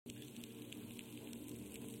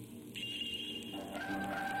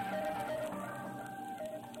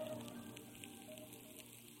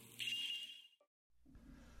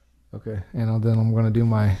Okay, and then I'm going to do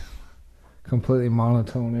my completely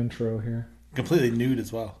monotone intro here. Completely nude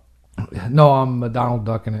as well. No, I'm a Donald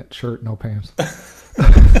Duck in it. Shirt, no pants.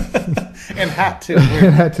 And hat, too.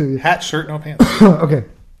 And hat, too. Hat, shirt, no pants. Okay.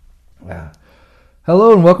 Yeah.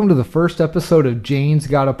 Hello and welcome to the first episode of Jane's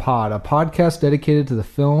Got a Pod, a podcast dedicated to the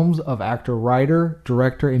films of actor, writer,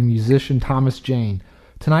 director, and musician Thomas Jane.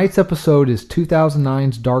 Tonight's episode is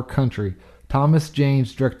 2009's Dark Country, Thomas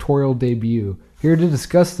Jane's directorial debut. Here to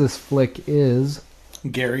discuss this flick is...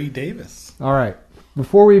 Gary Davis. All right.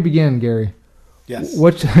 Before we begin, Gary. Yes.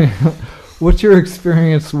 What's your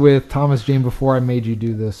experience with Thomas Jane before I made you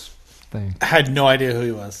do this thing? I had no idea who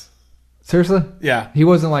he was. Seriously? Yeah. He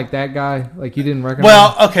wasn't like that guy? Like you didn't recognize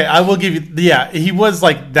Well, him? okay, I will give you... Yeah, he was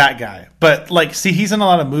like that guy. But, like, see, he's in a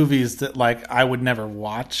lot of movies that, like, I would never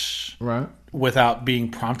watch Right. without being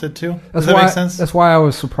prompted to. Does that make sense? That's why I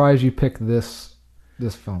was surprised you picked this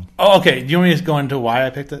film. Oh, okay. Do you want me to go into why I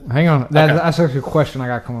picked it? Hang on. Okay. That's actually a question I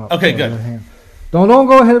got coming up. Okay, So, good. hang on. Don't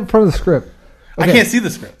go ahead in front of the script. Okay. I can't see the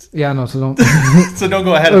script. Yeah, no, so don't. So don't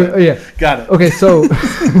go ahead of it. Oh, yeah. Got it. Okay, so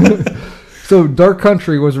so Dark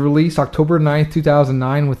Country was released October 9th,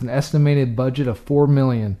 2009 with an estimated budget of $4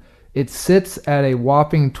 million. It sits at a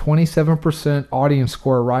whopping 27% audience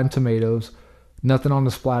score at Rotten Tomatoes. Nothing on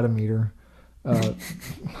the Splatometer. And,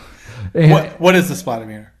 What is the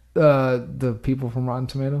Splatometer? the people from Rotten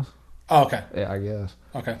Tomatoes? Oh, okay. Yeah, I guess.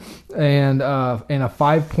 Okay. And a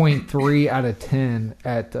 5.3 out of 10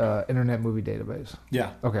 at Internet Movie Database.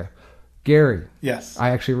 Yeah. Okay. Gary. Yes. I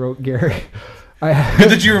actually wrote Gary. Good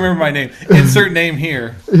that you remember my name. Insert name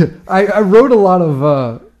here. I wrote a lot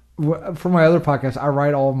of for my other podcast. I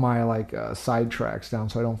write all of my like side tracks down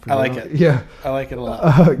so I don't forget. I like it. Yeah. I like it a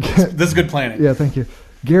lot. This is good planning. Yeah, thank you.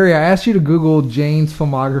 Gary, I asked you to Google Jane's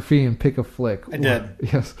filmography and pick a flick. I did.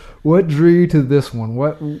 Yes. What drew you to this one?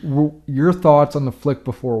 What were your thoughts on the flick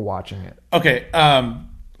before watching it? Okay.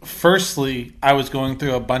 Firstly, I was going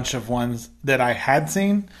through a bunch of ones that I had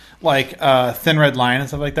seen, like Thin Red Line and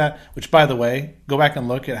stuff like that. Which, by the way, go back and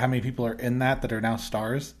look at how many people are in that are now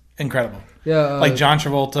stars. Incredible. Yeah. Like John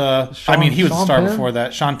Travolta. He was a star before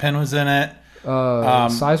that. Sean Penn was in it.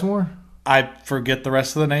 Sizemore? I forget the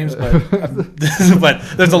rest of the names, but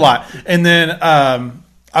there's a lot. And then I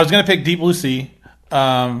was going to pick Deep Blue Sea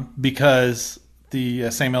because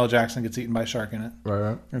the Samuel L. Jackson gets eaten by a shark in it.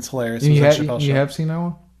 Right. It's hilarious. You Chappelle show. have seen that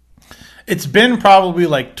one? It's been probably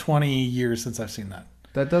like 20 years since I've seen that.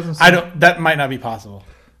 That doesn't seem, That might not be possible.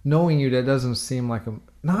 knowing you, that doesn't seem like a...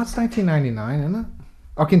 No, it's 1999, isn't it?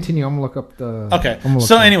 I'll continue. I'm going to look up the... Okay.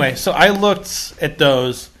 So anyway, so I looked at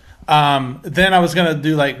those. Then I was going to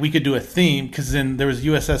do we could do a theme because then there was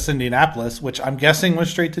USS Indianapolis, which I'm guessing was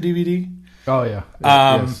straight to DVD. Oh, yeah.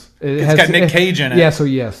 Yes. It's got Nick Cage in it. Yeah, so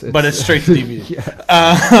yes. But it's straight to DVD.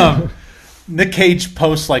 Yeah. Nick Cage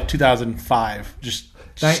post 2005. Just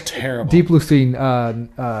terrible. Deep Blue Sea,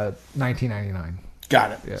 1999.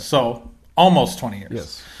 Got it. Yeah. So almost 20 years.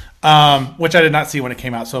 Yes. Which I did not see when it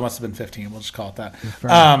came out, so it must have been 15. We'll just call it that.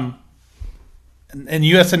 And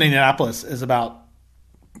US Indianapolis is about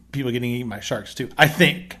people getting eaten by sharks too. I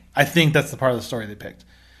think that's the part of the story they picked.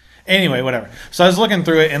 Anyway, whatever. So I was looking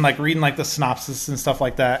through it and reading the synopsis and stuff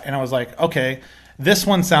like that, and I was like, okay, this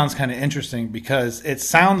one sounds kind of interesting because it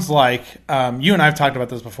sounds like you and I have talked about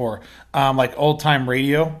this before, like old time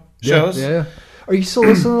radio shows. Yeah. Are you still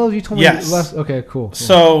listening to those? You told me Yes. last. Okay, cool.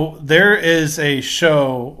 So there is a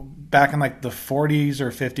show back in the 40s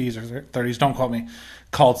or 50s or 30s, don't quote me,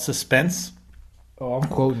 called Suspense. Oh, I'm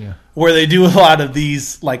quoting you. Where they do a lot of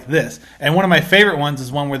these like this. And one of my favorite ones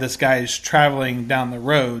is one where this guy is traveling down the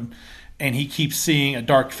road and he keeps seeing a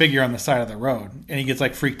dark figure on the side of the road. And he gets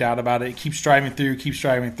freaked out about it. He keeps driving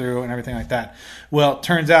through and everything like that. Well, it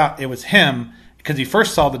turns out it was him because he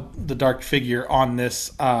first saw the dark figure on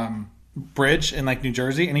this bridge in New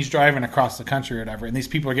Jersey, and he's driving across the country or whatever. And these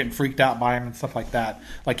people are getting freaked out by him and stuff like that.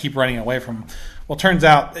 Keep running away from him. Well, it turns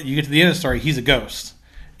out that you get to the end of the story, he's a ghost.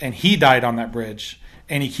 And he died on that bridge,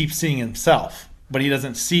 and he keeps seeing himself, but he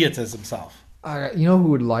doesn't see it as himself. You know who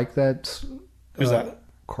would like that? Who's that?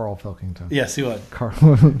 Carl Pilkington. Yes, he would. Carl.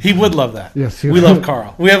 He would love that. Yes, we love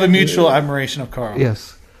Carl. We have a mutual admiration of Carl.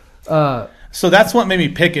 Yes. So that's what made me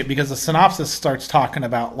pick it because the synopsis starts talking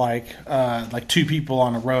about two people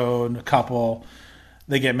on a road, a couple,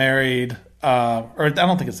 they get married. Or I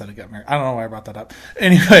don't think it said it got married. I don't know why I brought that up.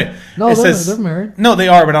 Anyway, no, they're married. No, they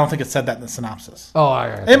are, but I don't think it said that in the synopsis. Oh,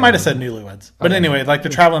 it might have said newlyweds. But anyway, they're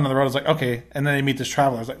traveling on the road. I was like, okay, and then they meet this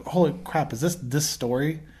traveler. I was like, holy crap, is this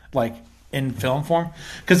story in film form?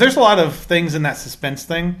 Because there's a lot of things in that suspense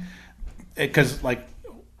thing, that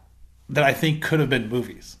I think could have been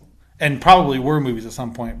movies, and probably were movies at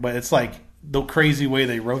some point. But it's the crazy way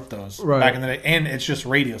they wrote those back in the day. And it's just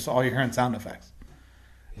radio, so all you're hearing sound effects.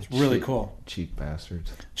 It's really cool. Cheap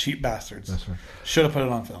bastards. Cheap bastards. That's right. Should have put it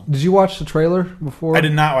on film. Did you watch the trailer before? I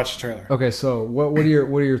did not watch the trailer. Okay, so what are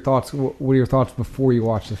your thoughts? What are your thoughts before you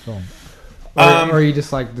watch the film? Or are you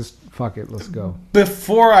just like, just fuck it, let's go?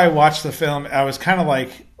 Before I watched the film, I was kind of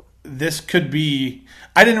like, this could be.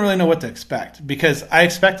 I didn't really know what to expect because I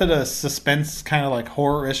expected a suspense kind of like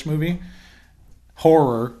horror-ish movie,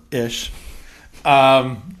 horror-ish.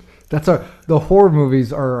 That's the horror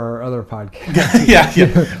movies are our other podcast.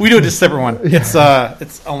 yeah. We do a just separate one. Yeah.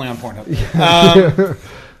 It's only on Pornhub.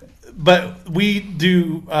 But we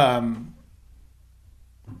do.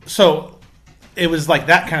 So it was like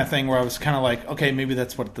that kind of thing where I was kind of like, okay, maybe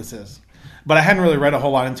that's what this is. But I hadn't really read a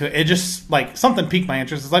whole lot into it. It just like something piqued my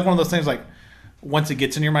interest. It's like one of those things like once it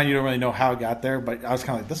gets in your mind, you don't really know how it got there. But I was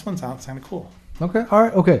kind of like, this one sounds kind of cool. Okay. All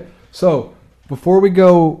right. Okay. So before we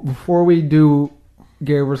do.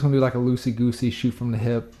 Gary, we're just going to do like a loosey-goosey, shoot from the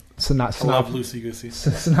hip. I love loosey-goosey.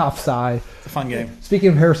 Synopsis. It's a fun game. Speaking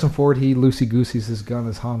of Harrison Ford, he loosey-gooseys his gun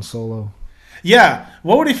as Han Solo. Yeah.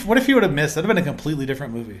 What if he would have missed? That would have been a completely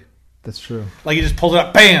different movie. That's true. Like he just pulls it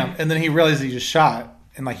up, bam, and then he realizes he just shot.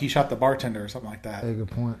 And like he shot the bartender or something like that. Yeah, good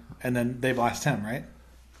point. And then they blast him, right?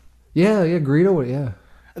 Yeah, Greedo, yeah.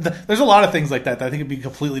 There's a lot of things like that I think it'd be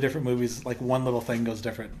completely different movies. Like one little thing goes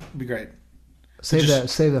different. It'd be great. Save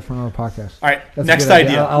that for another podcast. All right, that's next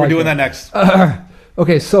idea. We're doing that next.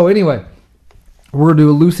 Okay, so anyway, we're going to do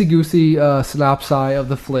a loosey-goosey synopsis of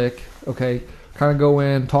the flick. Okay, kind of go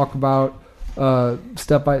in, talk about not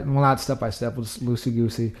step by step, we'll just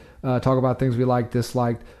loosey-goosey. Talk about things we liked,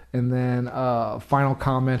 disliked, and then final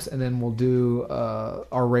comments, and then we'll do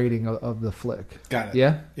our rating of the flick. Got it.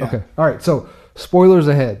 Yeah? Okay. All right, so spoilers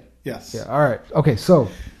ahead. Yes. Yeah. All right. Okay, so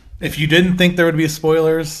if you didn't think there would be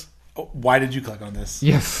spoilers, why did you click on this?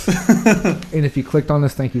 Yes. And if you clicked on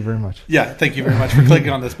this, thank you very much. Yeah, thank you very much for clicking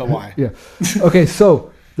on this, but why? Yeah. Okay,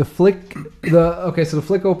 so the flick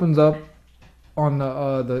opens up on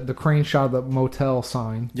the crane shot of the motel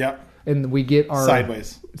sign. Yep. And we get our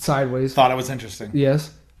sideways. Thought it was interesting.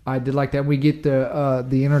 Yes. I did like that. We get the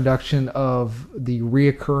introduction of the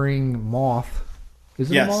reoccurring moth. Is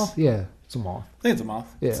it a moth? Yeah, it's a moth. I think it's a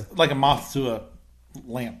moth. Yeah. It's like a moth to a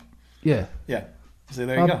lamp. Yeah. Yeah. So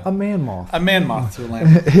there you go. A man moth. A man moth to a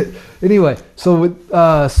lamp. Anyway,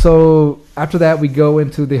 so after that we go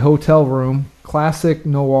into the hotel room, classic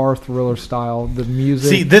noir thriller style. The music.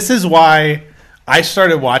 See, this is why I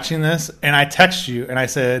started watching this, and I texted you and I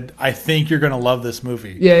said, I think you're going to love this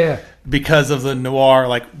movie. Yeah. Because of the noir,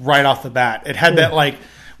 like right off the bat, it had that like.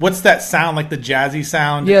 What's that sound? Like the jazzy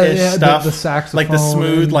sound stuff? The saxophone. Like the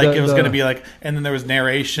smooth, like it was going to be like, and then there was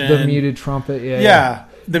narration. The muted trumpet, Yeah.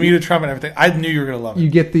 The muted trumpet and everything. I knew you were going to love it. You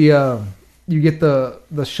get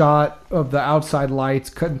the shot of the outside lights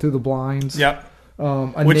cutting through the blinds. Yep.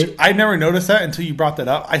 Which I never noticed that until you brought that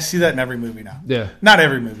up. I see that in every movie now. Yeah. Not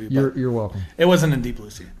every movie, but you're welcome. It wasn't in Deep Blue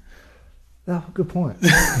Sea. Oh, good point.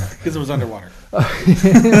 Because it was underwater.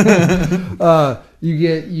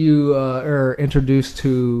 You are introduced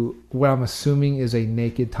to what I'm assuming is a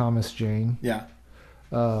naked Thomas Jane. Yeah.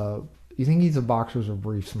 You think he's a boxers or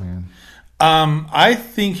briefs man? I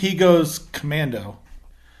think he goes commando.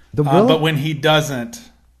 But when he doesn't,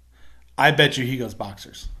 I bet you he goes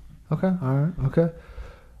boxers. Okay. All right. Okay.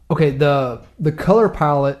 The color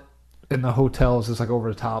palette in the hotels is like over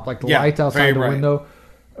the top. Like the lights outside the window.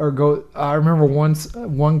 I remember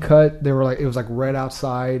one cut they were like it was like red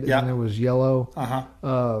outside and it was yellow.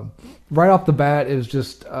 Right off the bat it was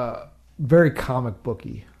just very comic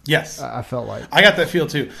booky. Yes, I felt like I got that feel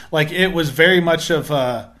too. Like it was very much of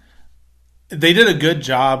they did a good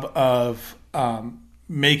job of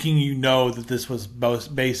making you know that this was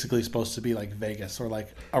basically supposed to be like Vegas or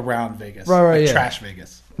like around Vegas, right, trash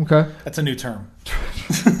Vegas. Okay, that's a new term.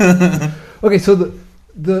 Okay, so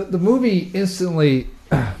the movie instantly.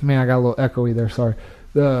 Man, I got a little echoey there. Sorry.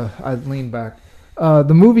 I leaned back.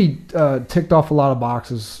 The movie ticked off a lot of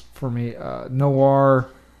boxes for me. Noir,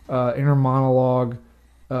 inner monologue.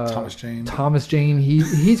 Thomas Jane.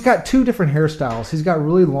 He's got two different hairstyles. He's got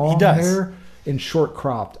really long hair and short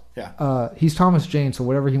cropped. Yeah. He's Thomas Jane, so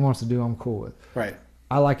whatever he wants to do, I'm cool with. Right.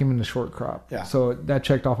 I like him in the short crop. Yeah. So that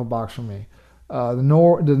checked off a box for me. The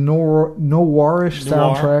noirish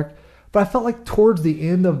soundtrack. But I felt like towards the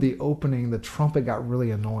end of the opening, the trumpet got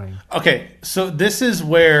really annoying. Okay, so this is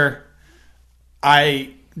where I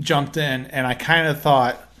jumped in, and I kind of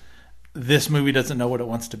thought this movie doesn't know what it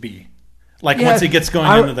wants to be. Like once it gets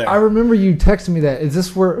going into there. I remember you texting me that. Is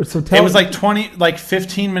this where? So it was like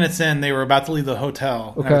 15 minutes in. They were about to leave the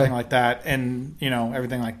hotel and everything like that, and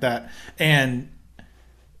everything like that. And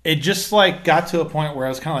it just like got to a point where I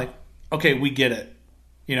was kind of like, okay, we get it,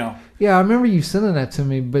 you know? Yeah, I remember you sending that to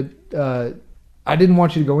me, but I didn't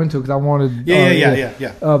want you to go into it because I wanted.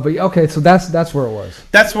 Yeah. But okay, so that's where it was.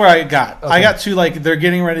 That's where I got. Okay. I got to like they're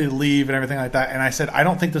getting ready to leave and everything like that, and I said, I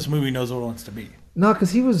don't think this movie knows what it wants to be. No,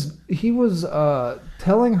 because he was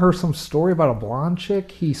telling her some story about a blonde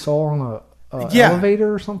chick he saw on a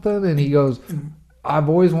elevator or something, and he goes, "I've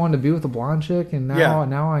always wanted to be with a blonde chick, and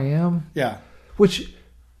now I am." Yeah. Which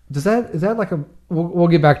is that like a? We'll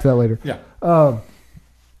get back to that later. Yeah. Put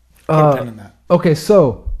a pin in that. Okay,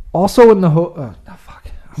 so also in the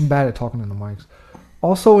I'm bad at talking in the mics.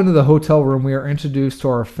 Also into the hotel room, we are introduced to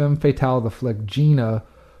our femme fatale of the flick, Gina,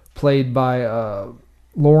 played by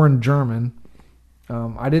Lauren German.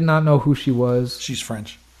 I did not know who she was. She's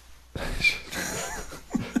French.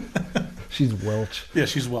 She's Welsh. Yeah,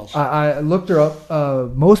 she's Welsh. I looked her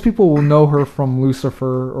up. Most people will know her from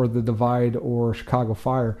Lucifer or The Divide or Chicago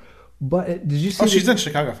Fire. But did you see? Oh, she's in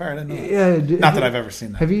Chicago Fire. I didn't know that. Yeah. Not that I've ever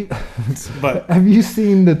seen that. Have you? But have you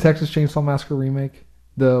seen the Texas Chainsaw Massacre remake?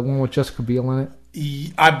 The one with Jessica Biel in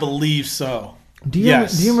it? I believe so. Do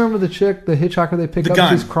you remember the chick, the hitchhiker they pick the up?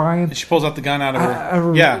 Gun. She's crying. She pulls out the gun out of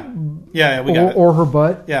her. Yeah, we got it. Or her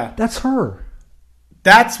butt. Yeah. That's her.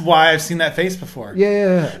 That's why I've seen that face before.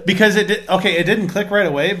 Yeah. Because it didn't click right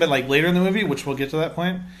away, but like later in the movie, which we'll get to that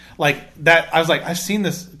point, like that, I was like, I've seen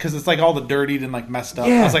this because it's like all the dirtied and like messed up.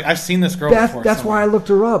 Yeah. I was like, I've seen this girl before. That's why I looked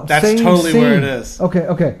her up. That's Same totally scene. where it is.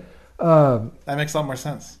 Okay. That makes a lot more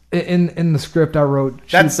sense. In the script, I wrote.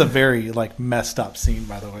 That's a very like messed up scene,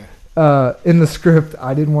 by the way. In the script,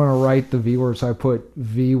 I didn't want to write the V word, so I put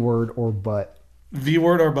V word or butt. V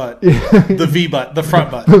word or butt? The V butt, the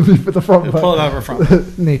front butt. The front butt. Pull it out of her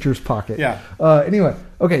front. Nature's pocket. Yeah. Anyway,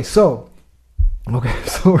 so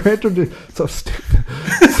we're introduced. So stupid.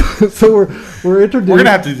 so we're introduced. We're gonna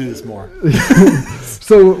have to do this more.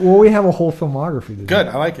 So we have a whole filmography to do. Good,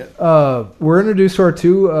 I like it. We're introduced to our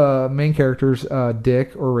two main characters,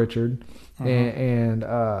 Dick or Richard, and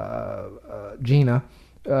Gina.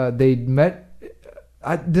 They met.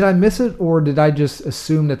 Did I miss it, or did I just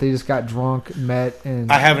assume that they just got drunk, met,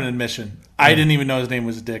 and... I have an admission. I didn't even know his name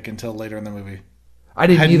was Dick until later in the movie. I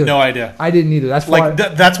didn't either. No idea. I didn't either. That's like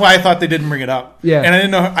that's why I thought they didn't bring it up. Yeah, and I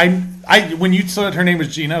didn't know. I when you said her name was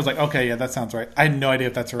Gina, I was like, okay, yeah, that sounds right. I had no idea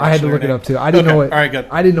if that's her. I had to look it up too. I didn't know it. All right, good.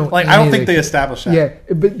 I didn't know. Like I don't think they established that.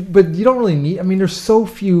 Yeah, but you don't really need. I mean, there's so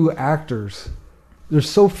few actors. There's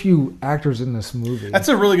so few actors in this movie. That's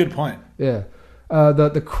a really good point. Yeah,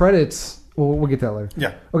 the credits. Well, we'll get to that later.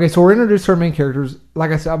 Yeah. Okay, so we're introduced to our main characters.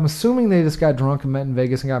 Like I said, I'm assuming they just got drunk and met in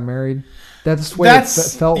Vegas and got married. That's the way it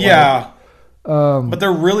felt like. Yeah. But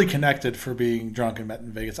they're really connected for being drunk and met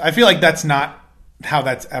in Vegas. I feel like that's not how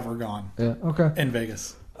that's ever gone. Yeah. Okay. In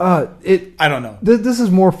Vegas. I don't know. This is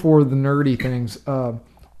more for the nerdy things.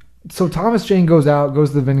 So Thomas Jane goes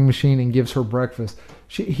to the vending machine and gives her breakfast.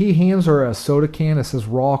 He hands her a soda can that says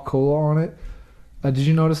raw cola on it. Did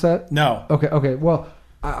you notice that? No. Okay. Well,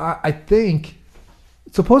 I think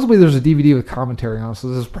supposedly there's a DVD with commentary on it, so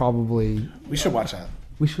this is probably... We should watch that.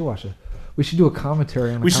 We should watch it. We should do a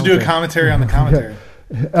commentary on the We should do a commentary on the commentary.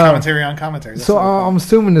 Commentary on commentary. That's so I'm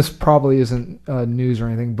assuming this probably isn't news or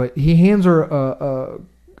anything, but he hands her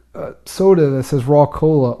a soda that says raw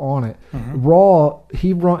cola on it. Raw,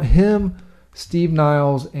 him, Steve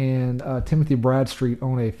Niles, and Timothy Bradstreet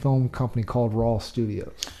own a film company called Raw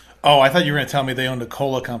Studios. Oh, I thought you were going to tell me they owned a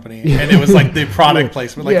cola company, and it was like the product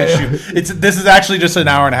placement, like a shoe. This is actually just an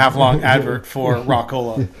hour and a half long advert for raw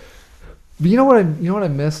cola. But you know what I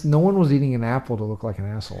missed? No one was eating an apple to look like an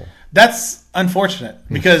asshole. That's unfortunate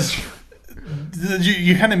because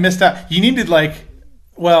you kind of missed out. You needed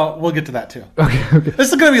well, we'll get to that too. Okay.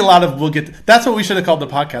 This is going to be a lot of that's what we should have called the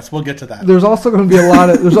podcast. We'll get to that. There's also going to be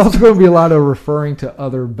a lot of referring to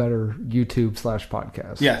other better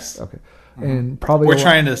YouTube/podcasts. Yes. Okay. And probably we're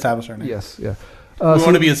trying to establish our name. Yes. Yeah. We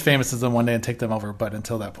want to be as famous as them one day and take them over, but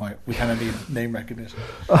until that point, we kind of need name recognition.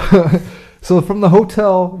 So from the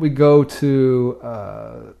hotel, we go to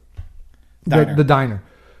the diner.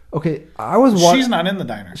 Okay, I was watching. She's not in the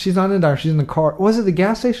diner. She's not in the diner. She's in the car. Was it the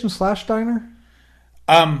gas station / diner?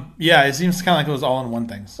 Yeah, it seems kind of like it was all in one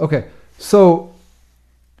things. Okay, so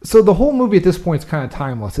the whole movie at this point is kind of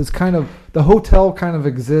timeless. It's kind of the hotel kind of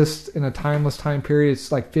exists in a timeless time period.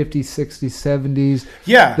 It's like 50s, 60s, 70s.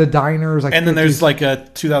 Yeah, the diner is like. And 50s. Then there's like a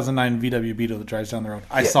 2009 VW Beetle that drives down the road.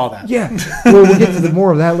 I saw that. Yeah, well, we'll get to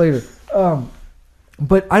more of that later.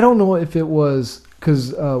 But I don't know if it was because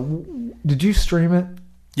did you stream it?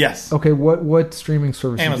 Yes. Okay. What streaming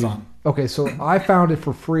service? Amazon. Okay, so I found it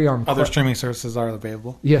for free on other streaming services are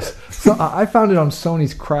available. Yes, so I found it on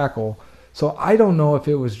Sony's Crackle. So I don't know if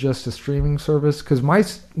it was just a streaming service because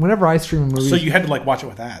whenever I stream a movie, So you had to like watch it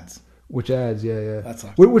with ads. which ads, yeah. That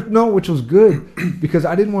sucks. Which was good because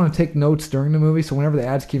I didn't want to take notes during the movie. So whenever the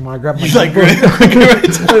ads came on, I grabbed my You like notebook,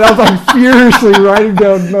 and I was like furiously writing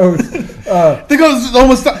down notes. It goes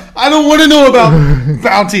almost. I don't want to know about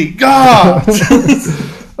Bounty. God.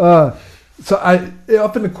 So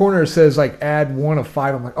up in the corner it says like ad 1 of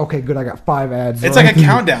 5. I'm like, okay, good. I got 5 ads. It's like a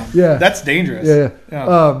countdown. Yeah. That's dangerous.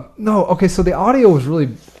 Yeah. No. Okay. So the audio was really.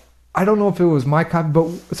 I don't know if it was my copy, but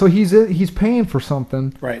so he's paying for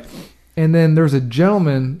something, Right. and then there's a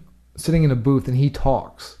gentleman sitting in a booth, and he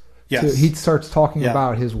talks. Yes. He starts talking Yeah.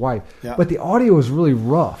 about his wife, Yeah. but the audio is really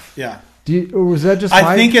rough. Yeah. Or was that just?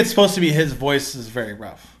 I think it's supposed to be his voice is very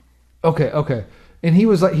rough. Okay. And he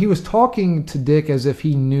was talking to Dick as if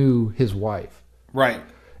he knew his wife, Right.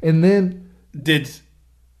 and then Did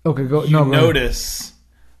okay, go. you No, go ahead. notice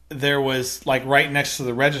there was like right next to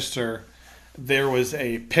the register, there was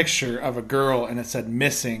a picture of a girl and it said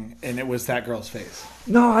missing, and it was that girl's face.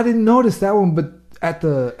 No, I didn't notice that one, but at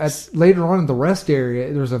later on in the rest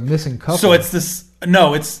area, there's a missing couple. So it's this.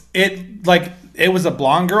 No, it was a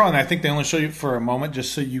blonde girl, and I think they only show you for a moment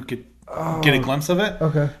just so you could get a glimpse of it.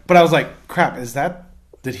 Okay. But I was like, crap,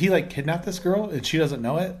 did he like kidnap this girl and she doesn't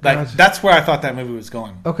know it? Like Gotcha. that's where I thought that movie was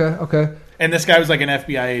going. Okay. And this guy was like an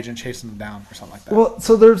FBI agent chasing him down or something like that. Well,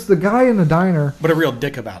 so there's the guy in the diner. But a real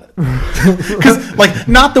dick about it. Because like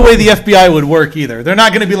not the way the FBI would work either. They're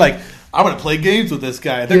not going to be like, I'm going to play games with this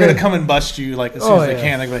guy. They're going to come and bust you like as soon as they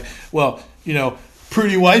can. They're like, well,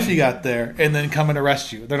 pretty wife you got there, and then come and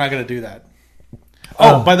arrest you. They're not going to do that.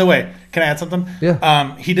 Oh, by the way, can I add something?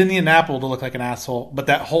 Yeah. He didn't need an apple to look like an asshole, but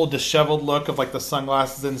that whole disheveled look of like the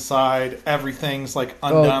sunglasses inside, everything's like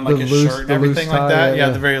undone, like his shirt and everything like that. Yeah,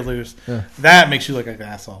 the very loose. Yeah. That makes you look like an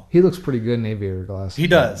asshole. He looks pretty good in aviator glasses. He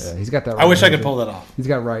does. Yeah, he's got that. I wish I head could shape. pull that off. He's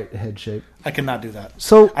got right head shape. I cannot do that.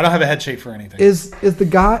 So I don't have a head shape for anything. is the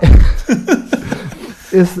guy?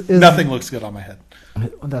 is Nothing looks good on my head.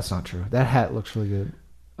 That's not true. That hat looks really good.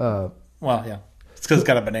 Well, yeah, it's because it's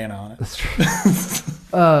got a banana on it. That's true.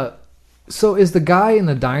 So is the guy in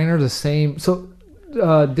the diner the same? So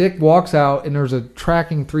Dick walks out and there's a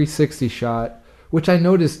tracking 360 shot, which I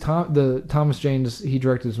noticed. Thomas Jane, he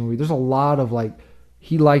directed this movie. There's a lot of like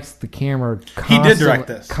he likes the camera. He did direct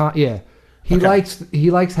this. Yeah, he Okay.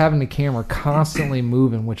 likes having the camera constantly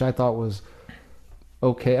moving, which I thought was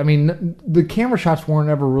okay. I mean, the camera shots weren't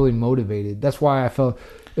ever really motivated. That's why it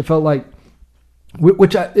felt like.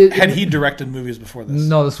 Had he directed movies before this?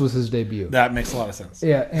 No, this was his debut. That makes a lot of sense.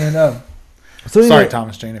 Yeah, and so anyway, Sorry,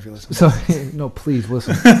 Thomas Jane, if you listen. So no, please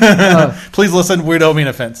listen. Please listen. We don't mean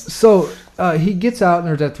offense. So he gets out and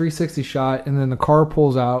there's that 360 shot, and then the car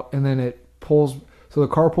pulls out, and then it pulls. So the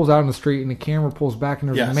car pulls out in the street, and the camera pulls back, and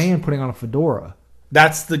there's a man putting on a fedora.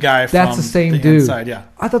 That's the guy. That's the same dude. Inside, yeah.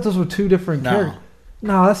 I thought those were two different characters.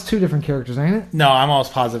 No, that's two different characters, ain't it? No, I'm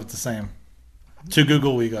almost positive it's the same. To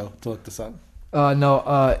Google we go to look this up.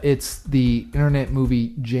 No, it's the internet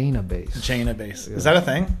movie Jaina Base. Jaina Base. Yeah. Is that a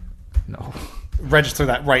thing? No. Register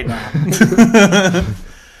that right now.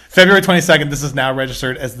 February 22nd, this is now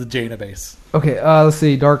registered as the Jaina Base. Okay, let's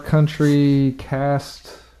see. Dark Country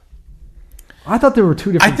cast. I thought there were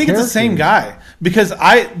two different I think characters. it's the same guy. Because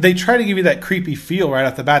they try to give you that creepy feel right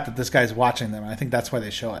off the bat that this guy's watching them. And I think that's why they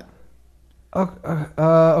show it.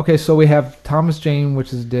 Okay, so we have Thomas Jane,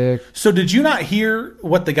 which is Dick. So did you not hear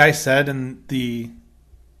what the guy said in the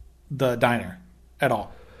diner at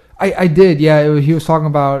all? I did, yeah. He was talking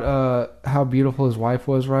about how beautiful his wife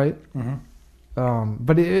was, right? Mm-hmm.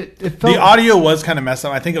 But it felt... The audio was kind of messed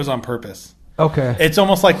up. I think it was on purpose. Okay. It's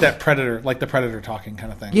almost like that Predator, like the Predator talking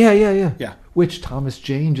kind of thing. Yeah. Which Thomas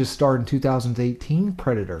Jane just starred in 2018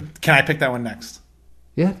 Predator. Can I pick that one next?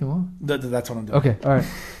 Yeah, if you want. That's what I'm doing. Okay, all right.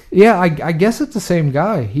 Yeah, I guess it's the same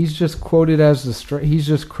guy. He's just quoted as he's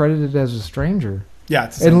just credited as a stranger. Yeah,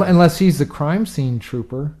 it's the same unless he's the crime scene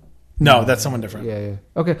trooper. No, that's someone different. Yeah.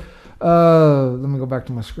 Okay. Let me go back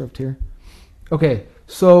to my script here. Okay,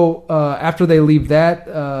 so after they leave that,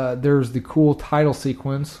 there's the cool title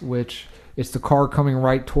sequence, which it's the car coming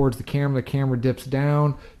right towards the camera. The camera dips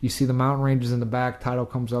down. You see the mountain ranges in the back. Title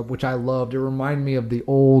comes up, which I loved. It reminded me of the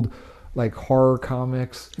old like horror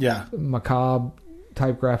comics. Yeah. Macabre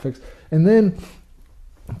type graphics. And then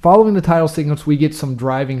following the title sequence, we get some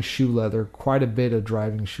driving shoe leather, quite a bit of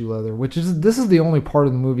driving shoe leather, this is the only part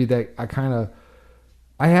of the movie that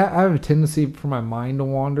I have a tendency for my mind to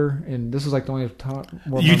wander, and this is like the only time.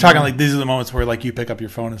 You talking like these are the moments where like you pick up your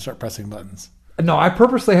phone and start pressing buttons. No, I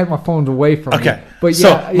purposely had my phones away from me. Okay, but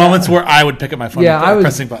moments where I would pick up my phone and start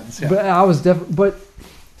pressing buttons. Yeah. But I was definitely. But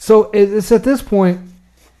so it's at this point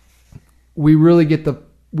we really get the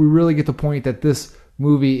we really get the point that this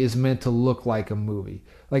movie is meant to look like a movie.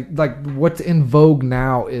 Like what's in vogue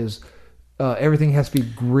now is everything has to be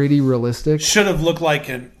gritty, realistic. Should have looked like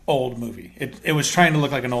an old movie. It was trying to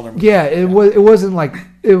look like an older movie. Yeah, it wasn't like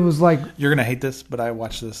it was like. You're gonna hate this, but I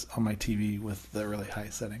watched this on my TV with the really high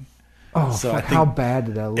setting. Oh, so fuck, how bad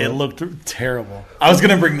did that look? It looked terrible. I was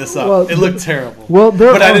gonna bring this up. Well, it looked terrible. Well,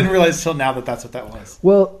 but I didn't realize till now that that's what that was.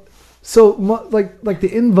 Well. So, like the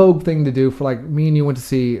in vogue thing to do for like me and you went to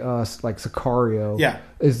see like Sicario,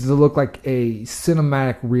 is to look like a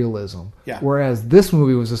cinematic realism. Yeah. Whereas this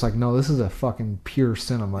movie was just like, no, this is a fucking pure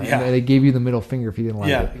cinema. Yeah. And they gave you the middle finger if you didn't like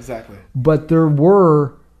it. Yeah, exactly. But there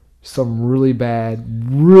were some really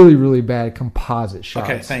really bad composite shots.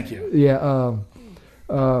 Okay, thank you. Yeah.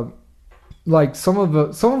 Like some of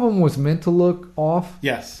them was meant to look off.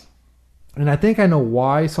 Yes. And I think I know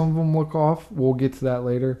why some of them look off. We'll get to that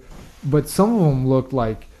later. But some of them looked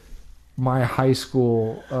like my high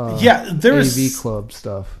school AV club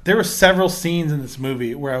stuff. There were several scenes in this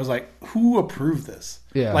movie where I was like, who approved this?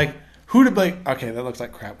 Yeah. Like, who to be like, okay, that looks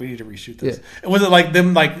like crap. We need to reshoot this. Yeah. And was it like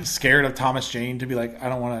them like scared of Thomas Jane to be like, I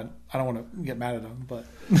don't want to get mad at him, but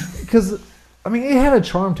because I mean, it had a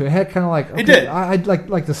charm to it. It had kind of like, okay, it did. I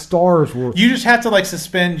like the stars were. You just have to like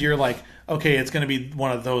suspend your like, okay, it's going to be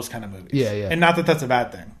one of those kind of movies. Yeah, yeah. And not that that's a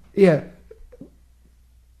bad thing. Yeah.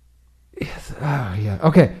 Yes. Oh, yeah.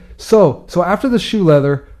 Okay. So after the shoe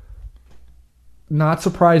leather, not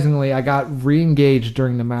surprisingly, I got re-engaged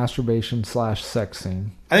during the masturbation / sex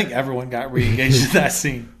scene. I think everyone got re-engaged in that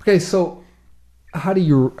scene. Okay, so how do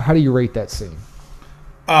you rate that scene?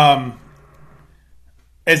 As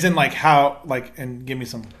in like how and give me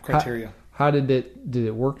some criteria. How did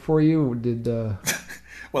it work for you?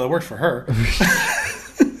 Well, it worked for her.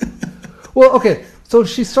 Well, okay. So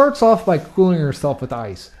she starts off by cooling herself with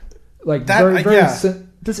ice. Like that,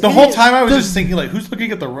 the whole time I was just thinking, like, who's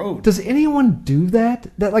looking at the road? Does anyone do that?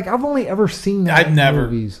 That like I've only ever seen that. I've never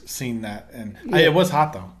movies. Seen that, and it was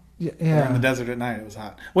hot though. Yeah, We're in the desert at night. It was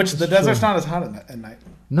hot. Which the desert's not as hot at night.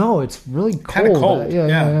 No, it's really cold. Kind of cold.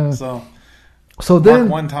 Yeah. So then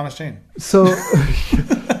Mark 1 Thomas Jane. So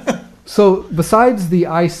besides the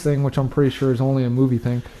ice thing, which I'm pretty sure is only a movie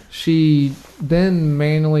thing, she then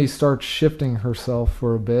manually starts shifting herself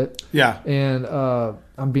for a bit. Yeah. And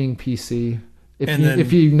I'm being PC.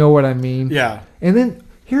 If you know what I mean. Yeah. And then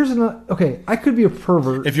here's another. Okay, I could be a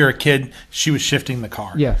pervert. If you're a kid, she was shifting the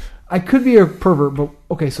car. Yeah. I could be a pervert, but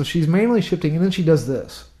okay, so she's manually shifting, and then she does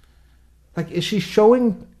this. Like, is she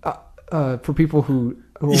showing for people who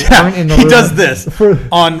aren't in the room? He does this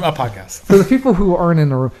on a podcast. For the people who aren't in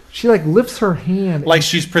the room, she like lifts her hand like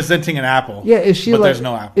she's presenting an apple. Yeah, is she? But like, there's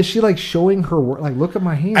no apple. Is she like showing her work? Like, look at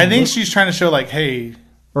my hand. I think she's trying to show like, hey,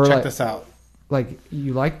 check this out. Like,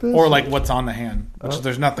 you like this? Or like what's on the hand, which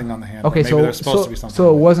there's nothing on the hand. Okay, maybe there's supposed to be something.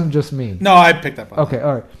 So it wasn't just me. No, I picked up on Okay,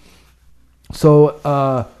 all right.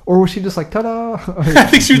 So, or was she just like, ta-da? I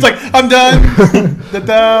think she was like, I'm done.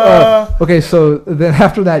 Ta-da. Okay, so then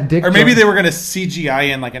after that, Dick. Or maybe they were going to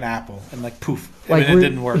CGI in like an apple and like poof. Like, and it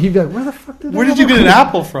didn't work. He'd be like, where the fuck Where did you get an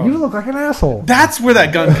apple from? You look like an asshole. That's where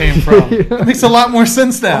that gun came from. It makes a lot more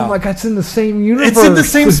sense now. Oh my God, it's in the same universe. It's in the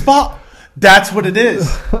same spot. That's what it is.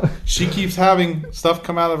 She keeps having stuff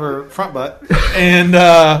come out of her front butt and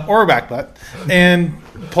or her back butt and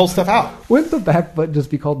pull stuff out. Wouldn't the back butt just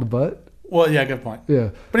be called the butt? Well, yeah, good point.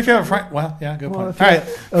 Yeah. But if you have a front, good point. All right,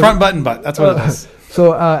 front button butt. That's what it is.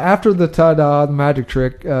 So after the ta-da, the magic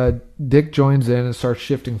trick, Dick joins in and starts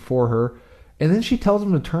shifting for her. And then she tells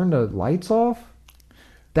him to turn the lights off.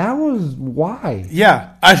 That was why.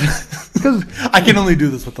 Yeah. Because I can only do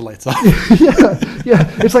this with the lights off. yeah.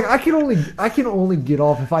 It's like I can only get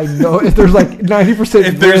off if I know if there's like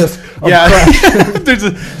 90% risk of crash. There's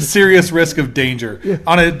a serious risk of danger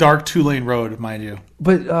on a dark 2-lane road, mind you.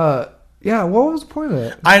 But what was the point of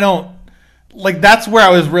it? I don't that's where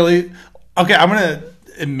I was really okay. I'm gonna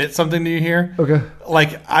admit something to you here. Okay.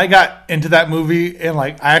 Like I got into that movie and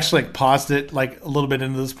like I actually like paused it like a little bit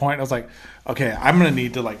into this point. I was like, okay, I'm gonna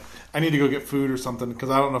need to I need to go get food or something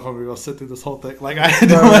because I don't know if I'm gonna go sit through this whole thing. Like I had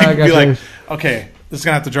to be like, okay, this is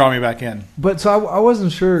gonna have to draw me back in. But so I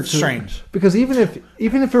wasn't sure. Strange. Because even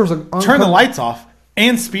if there was turn the lights off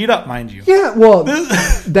and speed up, mind you. Yeah, well,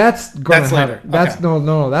 that's gonna happen. Later. That's okay.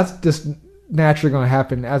 No, that's just naturally gonna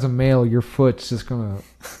happen. As a male, your foot's just gonna.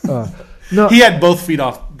 No, he had both feet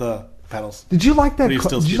off the pedals. Did you like that?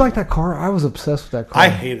 Did you like that car? I was obsessed with that car. I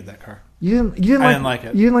hated that car. You didn't like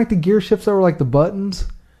it. You didn't like the gear shifts that were like the buttons.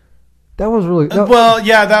 That was really that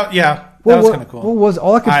was kind of cool. What was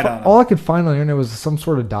all I could find on the internet was some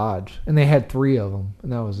sort of Dodge, and they had 3 of them,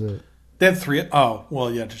 and that was it. They had 3. Oh,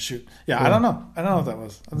 well, yeah, to shoot. Yeah, I don't know. I don't know what that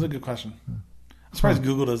was. That's a good question. I'm surprised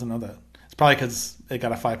Google doesn't know that. It's probably because it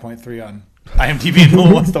got a 5.3 on IMDb and no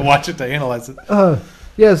one wants to watch it to analyze it.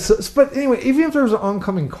 But anyway, even if there's an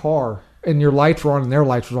oncoming car and your lights were on and their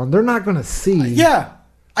lights were on, they're not going to see. Yeah.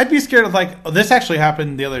 I'd be scared of this actually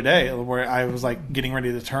happened the other day where I was getting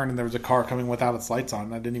ready to turn and there was a car coming without its lights on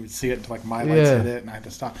and I didn't even see it until my lights hit it and I had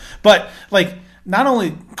to stop. But not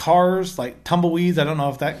only cars, tumbleweeds, I don't know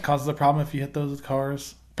if that causes a problem if you hit those with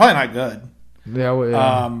cars. Probably not good.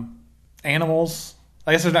 Yeah. Animals.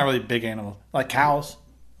 I guess there's not really big animals. Like cows.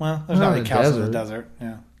 Well, there's not really cows in the desert.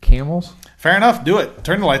 Yeah. Camels? Fair enough. Do it.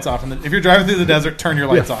 Turn the lights off. And if you're driving through the desert, turn your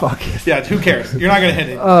lights off. Fuck it. Yeah, who cares? You're not going to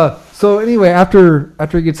hit it. So anyway, after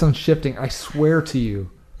he gets done shifting, I swear to you,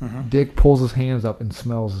 Dick pulls his hands up and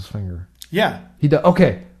smells his finger. Yeah. He does.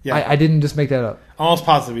 Okay. Yeah. I didn't just make that up. Almost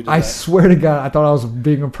positive he did I that. swear to God, I thought I was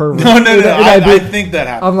being a pervert. No. I did. think that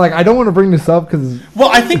happened. I'm like, I don't want to bring this up because... Well,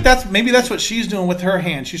 I think that's what she's doing with her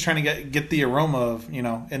hand. She's trying to get the aroma of,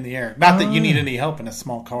 in the air. Not that you need any help in a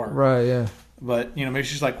small car. Right, yeah. But, maybe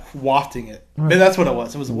she's wafting it. Right. Maybe that's what it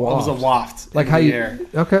was. It was a waft like in how the you... air.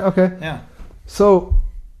 Okay. Yeah. So...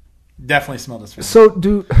 Definitely smelled his finger.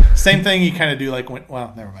 So Same thing you kind of do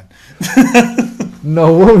well, never mind.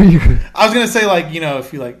 No, what were you... I was going to say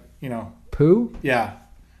if you Poo? Yeah.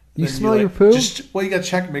 You smell your poo? You got to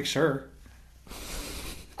check and make sure.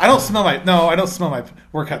 I don't smell my...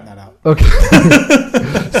 We're cutting that out.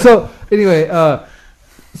 Okay. So, anyway,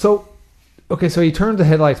 so he turns the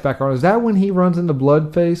headlights back on. Is that when he runs into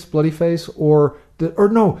Bloody Face? Or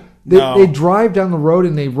no, they drive down the road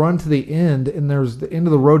and they run to the end, and there's the end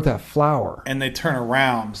of the road, that flower. And they turn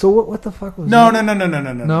around. So what the fuck was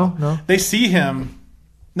that? No. They see him.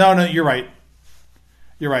 No, you're right.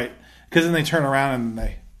 You're right. Because then they turn around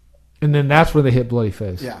and then that's where they hit Bloody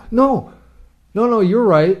Face. Yeah. No, you're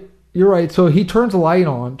right. You're right. So he turns the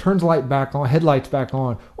light back on, headlights back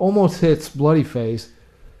on, almost hits Bloody Face.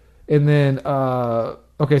 And then, so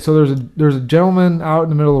there's a gentleman out in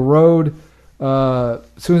the middle of the road.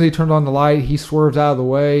 As soon as he turns on the light, he swerves out of the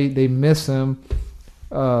way. They miss him.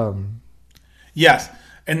 Yes.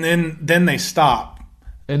 And then they stop.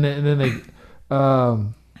 And then they...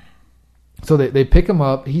 So they pick him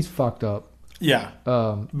up. He's fucked up. Yeah.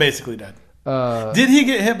 Basically dead. Did he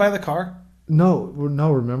get hit by the car? No.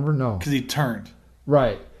 Remember, no. Because he turned.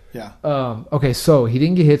 Right. Yeah. Okay, so he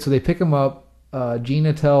didn't get hit. So they pick him up.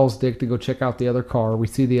 Gina tells Dick to go check out the other car. We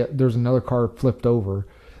see there's another car flipped over.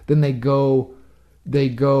 Then they go to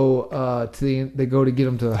get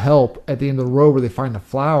him to help at the end of the road where they find the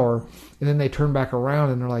flower, and then they turn back around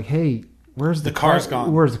and they're like, "Hey, where's the car's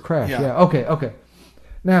gone? Where's the crash?" Yeah. Okay.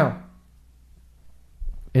 Now,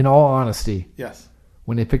 in all honesty, yes,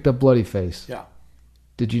 when they picked up Bloody Face, yeah,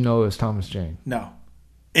 did you know it was Thomas Jane? No.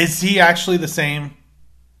 Is he actually the same?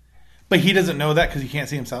 But he doesn't know that because he can't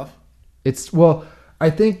see himself. I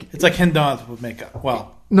think it's like Ken Dodd with makeup.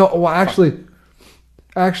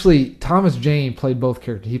 Actually, Thomas Jane played both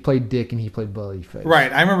characters. He played Dick and he played Bloody Face.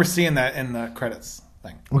 Right. I remember seeing that in the credits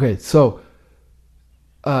thing. Okay, so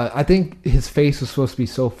I think his face was supposed to be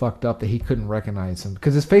so fucked up that he couldn't recognize him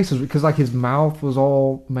because his mouth was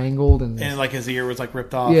all mangled and his ear was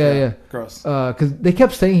ripped off. Yeah. Gross. Because they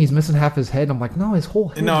kept saying he's missing half his head. I'm like, no, his whole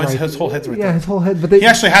head. No, his whole head's right there. Yeah, his whole head. But he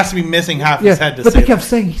actually has to be missing half his head. But they kept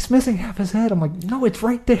saying he's missing half his head. I'm like, no, it's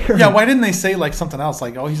right there. Yeah, why didn't they say something else?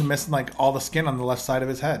 He's missing all the skin on the left side of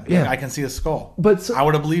his head. Yeah, I can see his skull. But I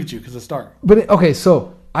would have believed you because it's dark. But okay,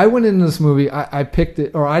 so. I went into this movie. I picked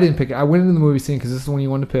it, or I didn't pick it. I went into the movie scene because this is the one you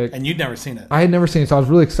wanted to pick. And you'd never seen it. I had never seen it, so I was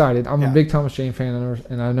really excited. I'm a big Thomas Jane fan,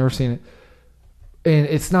 and I've never seen it. And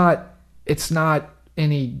it's not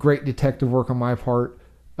any great detective work on my part,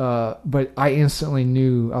 but I instantly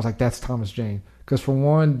knew. I was like, "That's Thomas Jane," because for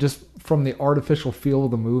one, just from the artificial feel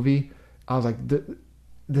of the movie, I was like,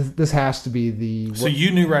 "This has to be the." So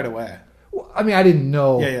you knew right away. Well, I mean, I didn't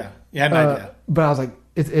know. Yeah. You had an idea, but I was like.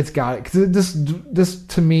 It's got it because this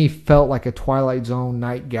to me felt like a Twilight Zone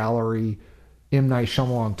Night Gallery, M. Night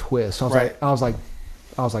Shyamalan twist. So I was like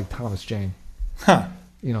Thomas Jane, huh?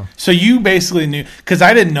 So you basically knew because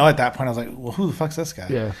I didn't know at that point. I was like, well, who the fuck's this guy?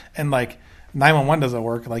 Yeah. And 911 doesn't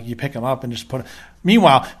work. You pick him up and just put him.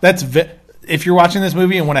 Meanwhile, if you're watching this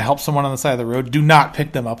movie and want to help someone on the side of the road, do not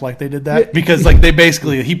pick them up like they did that because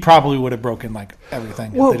he probably would have broken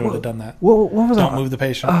everything if they would have done that. What was Don't move the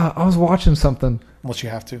patient. I was watching something. Unless you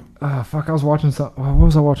have to. Fuck, I was watching something. What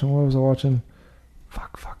was I watching?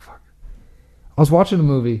 Fuck. I was watching a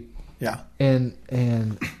movie. Yeah. And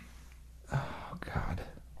oh God.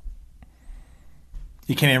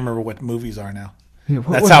 You can't even remember what movies are now.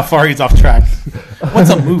 That's how far he's off track. What's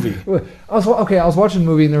a movie? I was watching a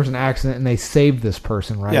movie and there was an accident and they saved this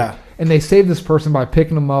person, right? Yeah. And they saved this person by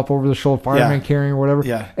picking them up over the shoulder, fireman carrying or whatever.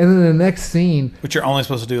 Yeah. And then the next scene, Which you're only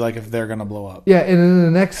supposed to do like if they're gonna blow up. yeah, and then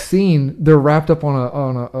the next scene, they're wrapped up on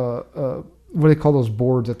a what do they call those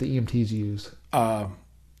boards that the EMTs use?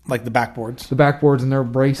 Like the backboards. The backboards, and they're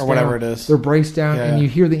braced Or whatever down. it is. They're braced down, Yeah, and yeah. you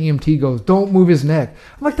hear the EMT goes, "Don't move his neck."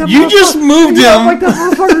 I'm like, that You just motherfucker- moved Yeah, I'm him. like,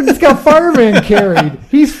 that motherfucker just got fireman carried.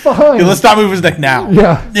 He's fine. Okay, let's not move his neck now.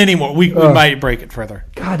 Yeah. Anymore. We might break it further.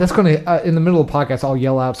 God, that's gonna in the middle of the podcast. I'll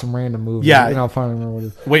yell out some random movie. Yeah. and I'll finally remember what it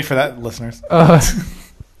is. Wait for that, listeners.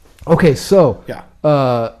 Okay, so Yeah.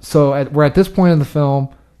 we're at this point in the film.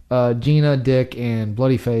 Gina, Dick, and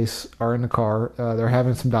Bloodyface are in the car. They're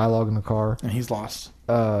having some dialogue in the car. And he's lost.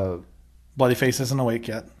 Uh, Bloodyface isn't awake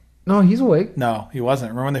yet. no, he's awake. No, he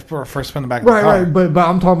wasn't. Remember when they first put in the back of the Right, car? right. But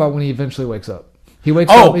I'm talking about when he eventually wakes up. He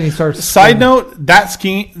wakes up Oh, and he starts. side note, that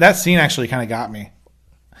scene actually kind of got me.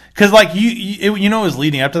 Because, like, you know it was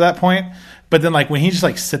leading up to that point. But then, like, when he just,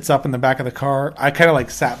 like, sits up in the back of the car, I kind of, like,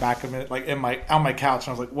 sat back a minute, like, on my couch. And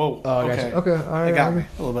I was like, whoa, Oh, okay. gotcha. Okay, all right, It got all me right.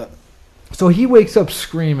 a little bit. So he wakes up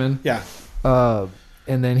screaming. Yeah.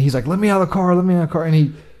 And then he's like, "Let me out of the car! Let me out of the car!" And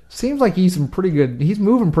he seems like he's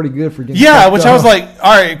moving pretty good for getting. Yeah, fucked which up. I was like,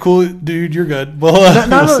 all right, cool, dude, you're good. Well,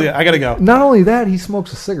 Not- we'll see. I got to go. Not only that, he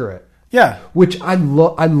smokes a cigarette, Yeah. which I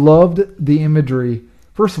loved the imagery.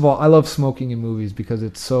 First of all, I love smoking in movies because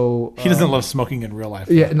it's so. He doesn't love smoking in real life.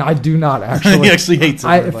 Yeah, and I do not actually. He actually hates it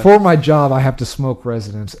in real life. For my job, I have to smoke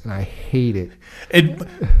residents, and I hate it.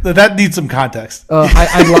 That needs some context.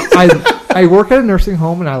 I work at a nursing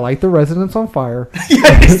home, and I light the residents on fire.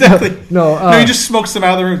 Yeah, exactly. No, He just smokes them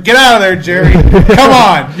out of the room. Get out of there, Jerry. Come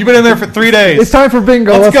on. You've been in there for 3 days. It's time for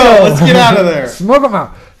bingo. Let's go. Let's get out of there. Smoke them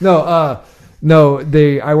out. No,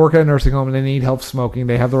 I work at a nursing home and they need help smoking.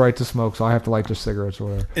 They have the right to smoke, so I have to light their cigarettes or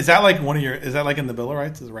whatever. Is that like is that like in the Bill of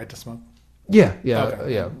Rights? Is the right to smoke? Yeah.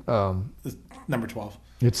 Okay. Yeah. It's number 12.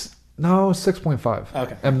 It's 6.5.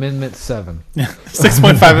 Okay. Amendment 7. Yeah.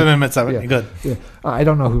 6.5 Amendment 7. Yeah. Good. Yeah. I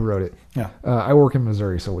don't know who wrote it. Yeah. I work in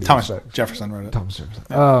Missouri, so what do you Thomas expect? Jefferson wrote it. Thomas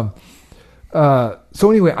Jefferson. So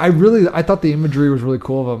anyway, I thought the imagery was really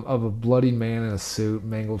cool of a bloody man in a suit,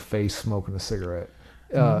 mangled face, smoking a cigarette.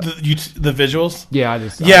 The visuals? Yeah,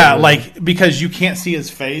 Yeah, like because you can't see his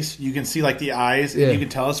face, you can see like the eyes, Yeah. and you can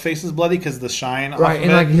tell his face is bloody because the shine. right, off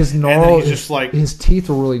and of like it, his and then gnarl, he's just like his teeth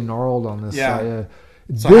were really gnarled on this Yeah. side. Yeah.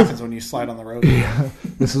 that's what happens when you slide on the road.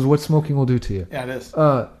 This is what smoking will do to you. Yeah, it is.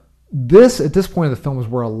 This at this point of the film is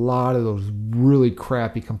where a lot of those really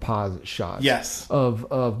crappy composite shots. Yes. Of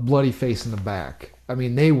bloody face in the back. I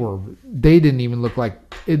mean, they didn't even look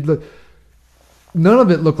like it. None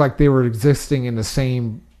of it looked like they were existing in the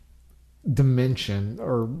same dimension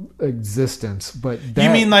or existence. But that, You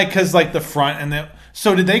mean like because like the front and the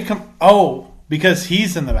so did they come? Oh, because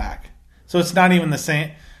he's in the back, so it's not even the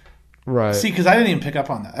same. right? See, because I didn't even pick up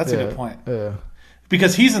on that. That's a good point. Yeah.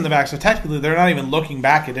 Because he's in the back, so technically they're not even looking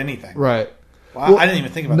back at anything. Right. Well, I didn't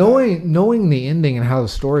even think about that. Knowing the ending and how the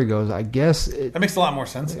story goes, I guess it. That makes a lot more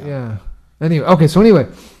sense now. Yeah. Anyway, okay.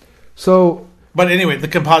 So But anyway, the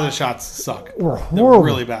composite shots suck. Were They're horrible.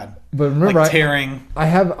 really bad. But remember, like tearing. I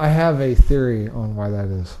have a theory on why that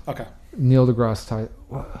is. Okay. Neil deGrasse Tyson.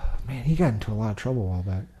 Well, man, he got into a lot of trouble a while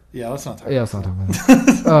back. Yeah, let's not talk. Yeah, let's not talk about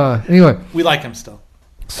that. Anyway, We like him still.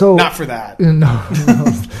 so Not for that. no.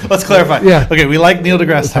 Let's clarify. Yeah. Okay, we like Neil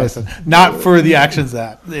deGrasse Tyson. Not for the actions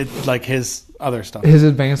like his other stuff. His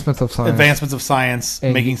advancements of science Advancements of science,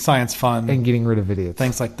 And- making science fun, and getting rid of idiots.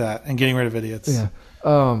 things like that, and getting rid of idiots. Yeah.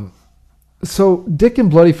 So Dick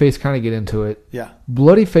and Bloodyface kind of get into it. Yeah.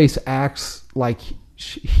 Bloodyface acts like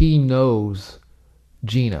he knows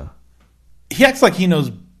Gina. He acts like he knows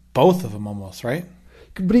both of them almost, right?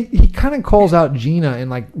 But he kind of calls out Gina in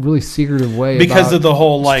like really secretive way Because about of the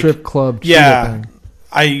whole like strip club. cheetah Yeah. thing.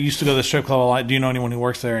 I used to go to the strip club a lot. Do you know anyone who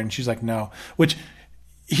works there? And she's like, no. Which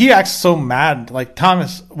he acts so mad. Like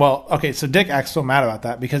Thomas. Well, okay. So Dick acts so mad about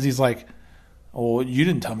that because he's like, "Oh, you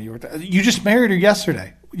didn't tell me you were there. You just married her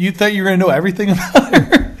yesterday. You thought you were going to know everything about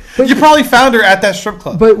her. But- you probably found her at that strip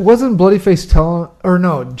club." But wasn't Bloodyface telling? Or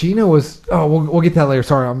no, Gina was. Oh, we'll get that later.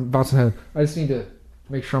 Sorry, I'm bouncing ahead. I just need to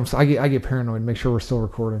make sure I get paranoid. Make sure we're still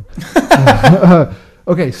recording.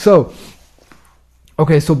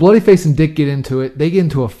 Okay, so Bloodyface and Dick get into it. They get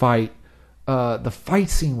into a fight. The fight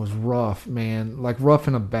scene was rough, man. Like rough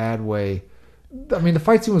in a bad way. I mean, the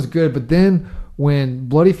fight scene was good, but then when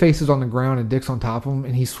Bloodyface is on the ground and Dick's on top of him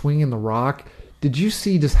and he's swinging the rock, did you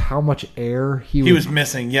see just how much air he was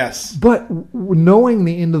missing. Yes. But knowing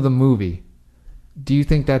the end of the movie, do you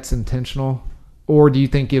think that's intentional, or do you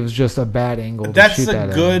think it was just a bad angle? That's to shoot a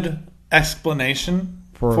that good explanation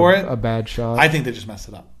for it. A bad shot. I think they just messed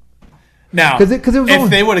it up. Now, 'Cause it was if only-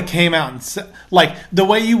 they would have came out and said, like the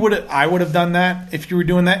way I would have done that if you were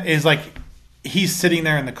doing that is like he's sitting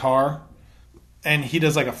there in the car and he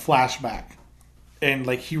does like a flashback and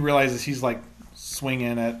like he realizes he's like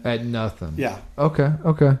swinging at nothing. Yeah. Okay.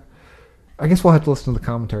 I guess we'll have to listen to the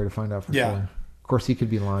commentary to find out for sure. Of course, he could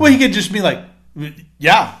be lying. Well, he could just be like,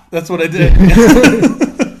 yeah, that's what I did.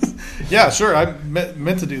 Yeah, sure. I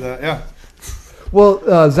meant to do that. Yeah.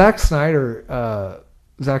 Well, Zack Snyder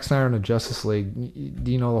in the Justice League.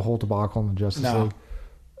 Do you know the whole debacle in the Justice League?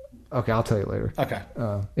 Okay, I'll tell you later. Okay.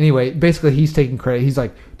 Anyway, basically, he's taking credit. He's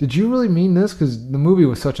like, "Did you really mean this?" Because the movie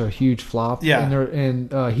was such a huge flop. Yeah.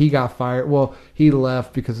 And he got fired. Well, he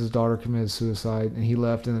left because his daughter committed suicide, and he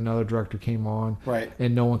left, and another director came on. Right.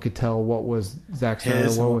 And no one could tell what was Zack Snyder.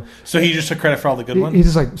 So he just took credit for all the good ones. He's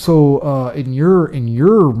just like, "So in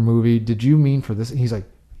your movie, did you mean for this?" And he's like,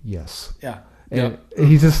 "Yes." Yeah. And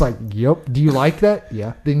he's just like, "Yep." Do you like that?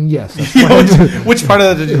 Yeah. Then yes. That's fine. Which part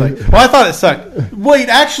of that did you like? Well, I thought it sucked. Wait,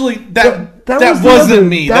 actually, that was wasn't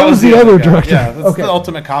me. That was the other guy. director. Yeah, that's Okay. the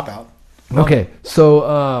ultimate cop out. Okay,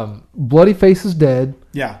 so Bloody Face is dead.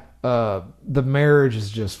 Yeah. The marriage is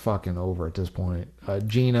just fucking over at this point.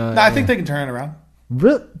 Gina. No, I think they can turn it around.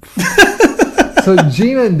 Really? So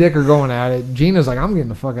Gina and Dick are going at it. Gina's like, "I'm getting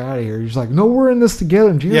the fuck out of here." He's like, "No, we're in this together."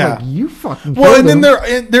 And Gina's like, "You fucking." Well, and killed then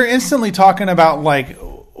him." they're instantly talking about like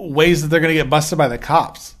ways that they're going to get busted by the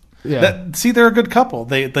cops. Yeah. They're a good couple.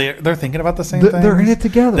 They're thinking about the same thing. They're in it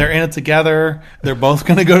together. They're in it together. They're both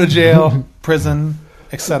going to go to jail, prison,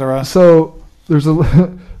 etc. So there's a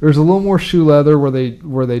little more shoe leather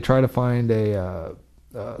where they try to find a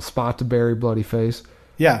spot to bury Bloody Face.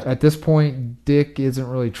 Yeah. At this point, Dick isn't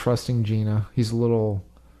really trusting Gina. He's a little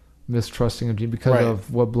mistrusting of Gina because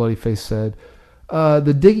of what Bloody Face said.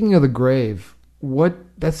 The digging of the grave.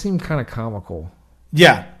 That seemed kind of comical.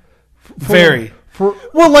 Yeah. Very.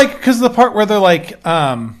 Because the part where they're like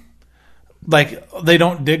they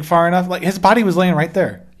don't dig far enough. Like his body was laying right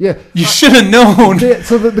there. Yeah, you should have known.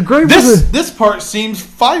 So the grave. This part seems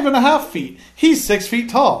 5.5 feet. He's 6 feet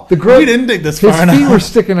tall. The grave. We didn't dig this far enough. His feet were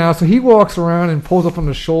sticking out, so he walks around and pulls up on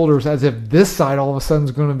the shoulders as if this side all of a sudden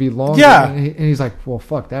is going to be longer. Yeah, and he's like, "Well,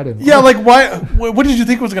 fuck that." Didn't yeah, like why? What did you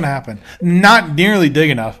think was going to happen? Not nearly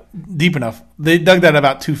deep enough. They dug that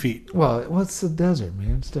about 2 feet. Well, what's the desert,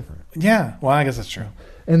 man? It's different. Yeah, well, I guess that's true.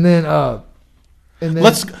 And then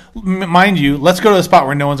let's go to the spot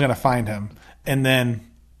where no one's going to find him, and then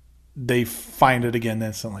they find it again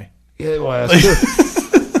instantly. Yeah, well, that's true.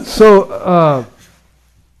 So,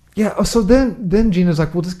 So then Gina's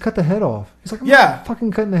like, "Well, just cut the head off." He's like, "I'm not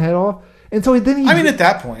fucking cutting the head off." And so then he. I mean, at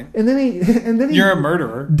that point, and then he. You're a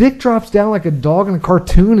murderer. Dick drops down like a dog in a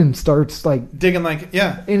cartoon and starts like digging,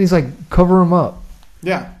 and he's like, "Cover him up."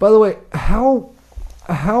 Yeah. By the way,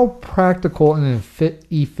 how practical and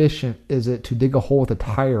efficient is it to dig a hole with a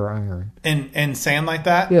tire iron and sand like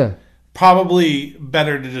that? Yeah. Probably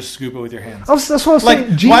better to just scoop it with your hands. That's what I was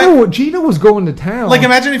saying. Gina was going to town. Like,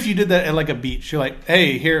 imagine if you did that at like a beach. You're like,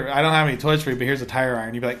 "Hey, here, I don't have any toys for you, but here's a tire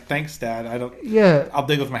iron." You'd be like, "Thanks, Dad. I don't. Yeah, I'll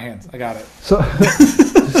dig with my hands. I got it."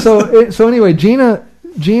 So anyway, Gina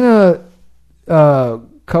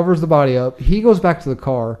covers the body up. He goes back to the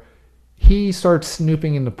car. He starts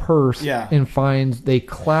snooping in the purse and finds a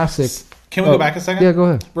classic. Can we go back a second? Yeah, go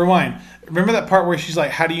ahead. Rewind. Remember that part where she's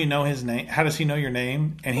like, "How do you know his name? How does he know your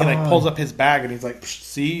name?" And he like pulls up his bag and he's like,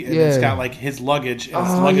 "See," and it's got like his luggage and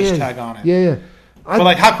his luggage tag on it. Yeah. But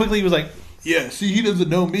like, how quickly he was like, "Yeah, see, he doesn't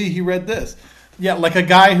know me. He read this." Yeah, like a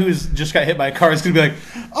guy who's just got hit by a car is gonna be like,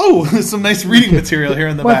 "Oh, there's some nice reading material here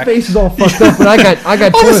in the back." My face is all fucked up, but I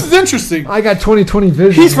got. Oh, this is interesting. I got 20/20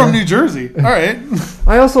 vision. He's from New Jersey. All right.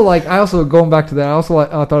 I also going back to that. I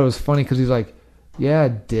thought it was funny because he's like, "Yeah,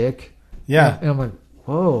 Dick." Yeah, and I'm like,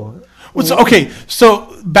 "Whoa."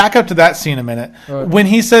 So back up to that scene a minute. When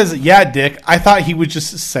he says, "Yeah, Dick," I thought he was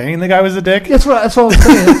just saying the guy was a dick. That's what I'm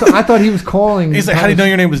saying. I thought he was calling. He's like, "How do you know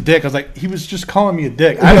your name was Dick?" I was like, "He was just calling me a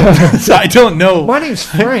dick." I don't know. My name's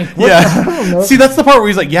Frank. I don't know. See, that's the part where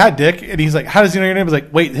he's like, "Yeah, Dick," and he's like, "How does he know your name?" I was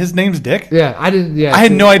like, "Wait, his name's Dick?" Yeah, I didn't. Yeah, I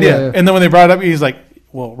had no idea. Yeah. And then when they brought it up, he's like,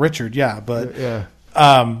 "Well, Richard, yeah, but yeah."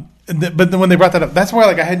 But then when they brought that up, that's why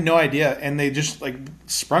like I had no idea, and they just like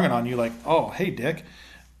sprung it on you, like, "Oh, hey, Dick."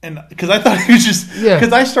 And because I thought he was just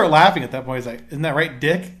because I start laughing at that point. He's like, "Isn't that right,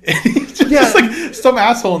 Dick?" And he's just like some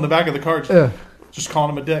asshole in the back of the car, just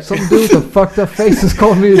calling him a dick. Some dude with a fucked up face is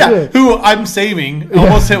calling me a dick. Who I'm saving,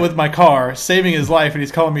 almost hit with my car, saving his life, and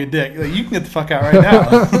he's calling me a dick. Like, you can get the fuck out right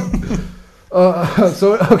now.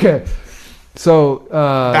 So okay, So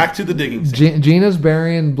back to the digging scene. Gina's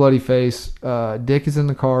burying Bloodyface. Dick is in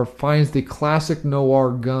the car, finds the classic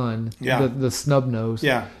noir gun, the snub nose.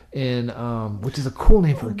 Yeah. And which is a cool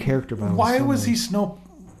name for a character. Why was he snub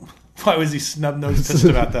nose pissed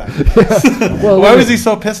about that? Well, why was he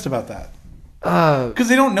so pissed about that? Because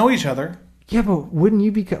they don't know each other. Yeah, but wouldn't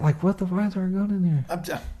you be like, why is there a gun in here?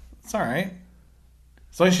 It's all right.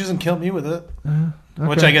 As long as she doesn't kill me with it. Okay.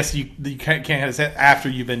 Which I guess you can't say after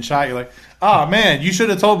you've been shot. You're like, oh man, you should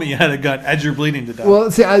have told me you had a gun as you're bleeding to death. Well,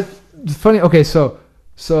 see, it's funny. Okay, so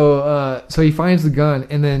he finds the gun,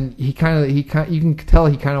 and then you can tell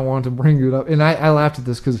he kind of wanted to bring it up, and I laughed at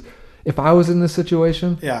this because if I was in this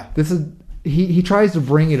situation, this is he tries to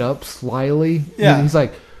bring it up slyly. Yeah, he's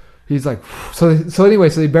like so anyway,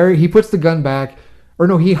 so he puts the gun back, or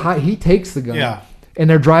no, he takes the gun. Yeah. And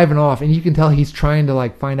they're driving off, and you can tell he's trying to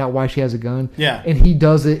like find out why she has a gun. Yeah. And he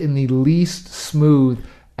does it in the least smooth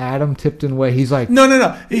Adam Tipton way. He's like,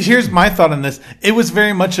 no. Here's my thought on this. It was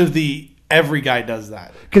very much of the every guy does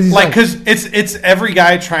that. Because it's every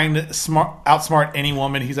guy trying to outsmart any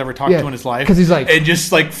woman he's ever talked to in his life. Because he's like, and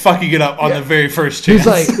just like fucking it up on the very first chance. He's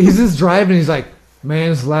like, he's just driving. He's like,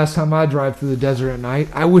 man, this is the last time I drive through the desert at night.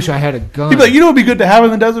 I wish I had a gun. He'd be like, you know what would be good to have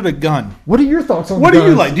in the desert? A gun. What are your thoughts on What guns? do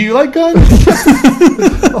you like? Do you like guns?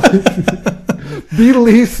 The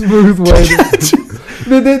least smooth way.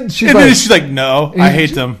 Then she's like, no, I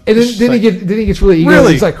hate them. And then he gets really ego.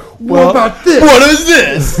 Really? He's like, what about this? What is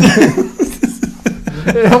this?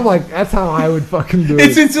 And I'm like, that's how I would fucking do it.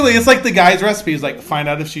 It's instantly. It's like the guy's recipe is like, find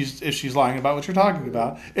out if she's lying about what you're talking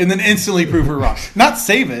about, and then instantly prove her wrong. Not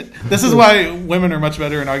save it. This is why women are much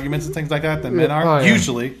better in arguments and things like that than men are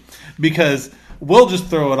usually, because we'll just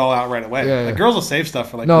throw it all out right away. Yeah, like girls will save stuff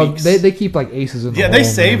for like weeks. They keep like aces in the hole, they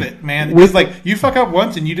save it, man. Because like you fuck up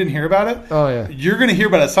once and you didn't hear about it. Oh yeah, you're gonna hear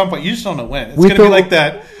about it at some point. You just don't know when. It's gonna be like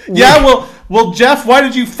that. Yeah, well, Jeff, why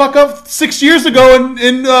did you fuck up 6 years ago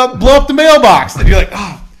and blow up the mailbox? And you're like,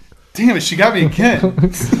 oh. Damn it, she got me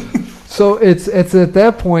again. So it's at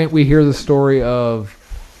that point we hear the story of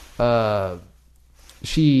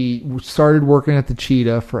she started working at the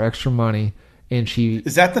Cheetah for extra money, and she...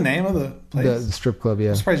 Is that the name of the place? The strip club, yeah.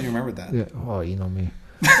 I'm surprised you remembered that. Yeah. Oh, you know me.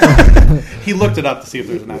 He looked it up to see if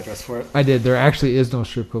there's an address for it. I did. There actually is no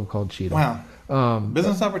strip club called Cheetah. Wow.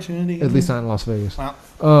 Business opportunity? At least not in Las Vegas.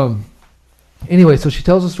 Wow. Anyway, so she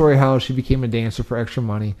tells the story how she became a dancer for extra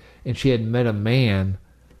money, and she had met a man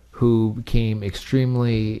who became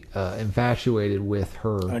extremely infatuated with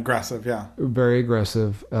her. Aggressive, yeah. Very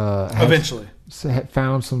aggressive. Eventually.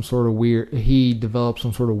 Found some sort of weird... He developed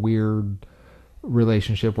some sort of weird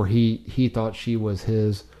relationship where he thought she was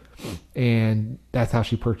his, and that's how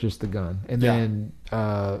she purchased the gun. And then...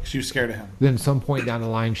 she was scared of him. Then some point down the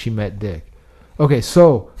line, she met Dick. Okay,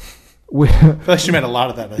 so... I feel like she met a lot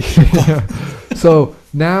of that. So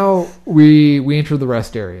now we enter the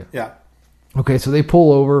rest area. Yeah. Okay, so they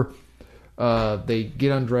pull over, they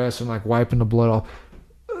get undressed and like wiping the blood off.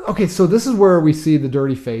 Okay, so this is where we see the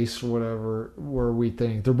dirty face or whatever, where we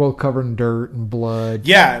think they're both covered in dirt and blood.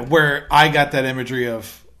 Yeah, where I got that imagery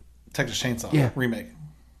of Texas Chainsaw remake.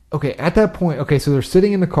 Okay, at that point, so they're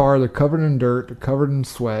sitting in the car, they're covered in dirt, they're covered in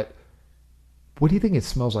sweat. What do you think it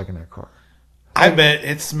smells like in that car? I bet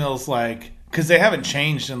it smells like, because they haven't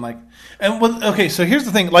changed in like, okay, so here's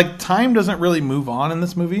the thing, like time doesn't really move on in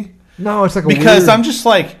this movie. No, it's like because I'm just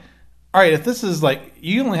like, all right, if this is like,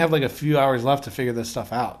 you only have like a few hours left to figure this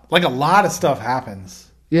stuff out. Like a lot of stuff happens.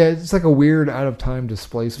 Yeah, it's like a weird out of time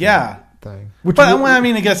displacement thing. I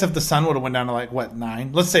mean, I guess if the sun would have went down to like, what,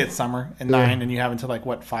 9? Let's say it's summer and 9 and you have until like,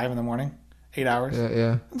 what, 5 in the morning? 8 hours?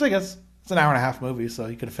 Yeah. So I guess it's an hour and a half movie, so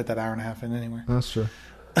you could have fit that hour and a half in anywhere. That's true.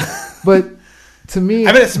 But to me...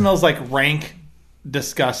 I bet it smells like rank,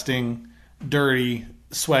 disgusting, dirty,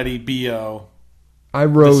 sweaty, BO. I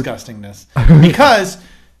wrote disgustingness because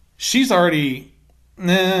she's already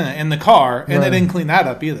in the car and they didn't clean that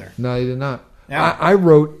up either. No, they did not. Yeah. I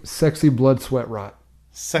wrote sexy blood sweat rot.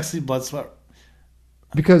 Sexy blood sweat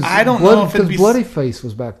because I don't know if because Bloodyface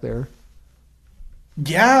was back there.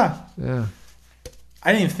 Yeah. I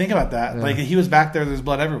didn't even think about that. Yeah. Like he was back there. There's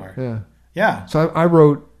blood everywhere. Yeah. So I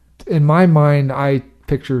wrote in my mind. I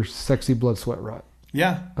picture sexy blood sweat rot.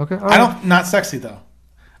 Yeah. Okay. Not sexy though.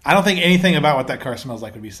 I don't think anything about what that car smells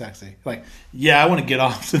like would be sexy. Like, yeah, I want to get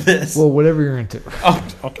off to this. Well, whatever you're into. Oh,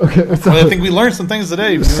 okay. So, well, I think we learned some things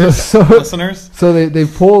today, listeners. So they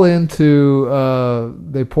pull into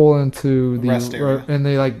the rest area, and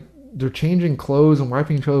they're changing clothes and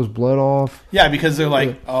wiping each other's blood off. Yeah, because they're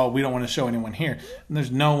like, oh, we don't want to show anyone here, and there's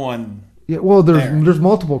no one. Yeah, well, there's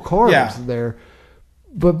multiple cars there.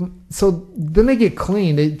 But so then they get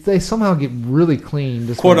clean. They somehow get really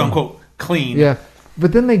clean, quote unquote clean. Yeah.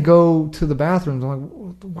 But then they go to the bathrooms. I'm like,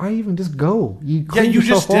 well, why even just go? You cleaned you just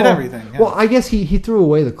yourself did off. everything. Yeah. Well, I guess he threw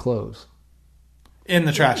away the clothes. In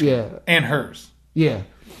the trash can. Yeah. And hers. Yeah.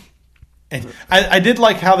 And I did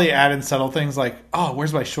like how they added subtle things like, oh,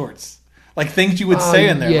 where's my shorts? Like things you would say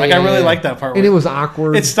in there. Yeah, I really like that part. And it was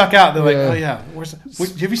awkward. It stuck out. They're like, Yeah. oh yeah,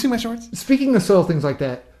 have you seen my shorts? Speaking of subtle things like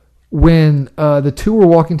that, when the two were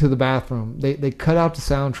walking to the bathroom, they cut out the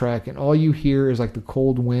soundtrack, and all you hear is like the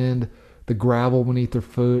cold wind, the gravel beneath their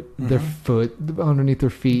foot, underneath their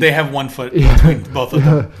feet. They have 1 foot between both of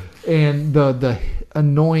them. And the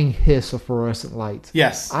annoying hiss of fluorescent lights.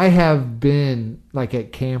 Yes. I have been like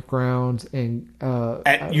at campgrounds and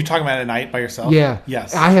You talking about at night by yourself? yeah.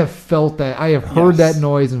 Yes. I have felt that. I have heard Yes. that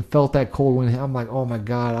noise and felt that cold wind. I'm like, oh my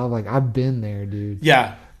god. I'm like, I've been there, dude.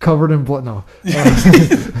 Yeah. Covered in blood. No.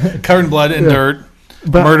 Covered in blood and dirt.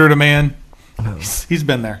 But- murdered a man. He's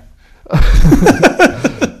been there.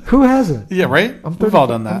 Who hasn't? Yeah, right? We've all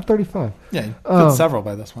done that. I'm 35. Yeah, you've done several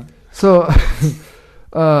by this one. So,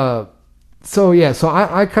 so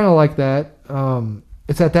I kind of like that.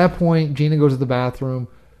 It's at that point Gina goes to the bathroom.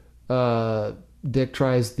 Dick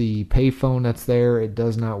tries the payphone that's there. It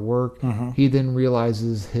does not work. Mm-hmm. He then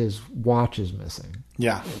realizes his watch is missing,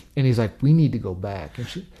 Yeah. and he's like, "We need to go back." And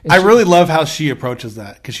she really love how she approaches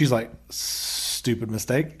that because she's like, stupid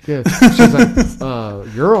mistake. yeah, she's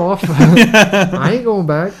like, "You're off. I ain't going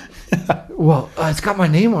back." Well, it's got my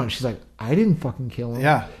name on it. She's like, "I didn't fucking kill him."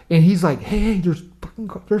 Yeah. And he's like, "Hey,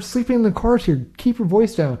 they're sleeping in the cars here. Keep your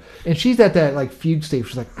voice down." And she's at that like fugue stage.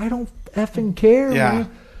 She's like, "I don't effing care." Yeah.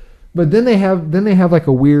 Man. But then they have like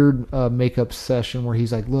a weird makeup session where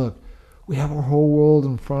he's like, "Look, we have our whole world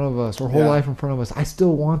in front of us, our whole life in front of us. I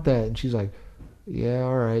still want that." And she's like, "Yeah,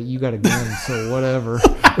 all right, you got a gun, so whatever."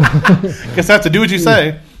 Guess I have to do what you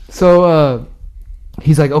say. So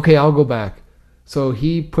he's like, "Okay, I'll go back." So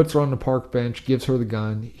he puts her on the park bench, gives her the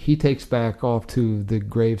gun. He takes back off to the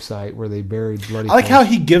grave site where they buried Bloody. I like how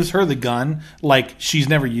he gives her the gun like she's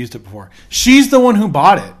never used it before. She's the one who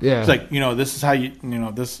bought it. Yeah. She's like, this is how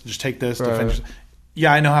this, just take this. Right. Defend yourself.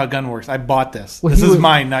 Yeah, I know how a gun works. I bought this. Well, This is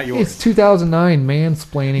mine, not yours. It's 2009.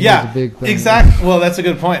 Mansplaining Yeah, is a big thing. exactly. Well, that's a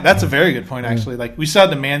good point. That's a very good point, actually. Like, we saw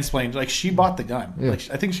the mansplain. Like, she bought the gun. Yeah. Like,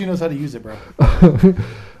 I think she knows how to use it, bro.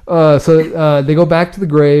 So they go back to the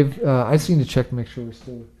grave. I just need to check to make sure we're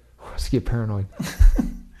still. Let's get paranoid.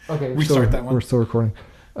 Okay, Restart that one. We're still recording.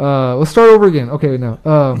 Let's start over again. Okay, now.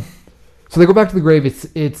 So they go back to the grave.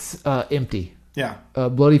 It's empty. Yeah,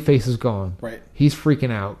 Bloody face is gone. right. He's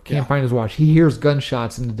freaking out. Can't Yeah. find his watch. He hears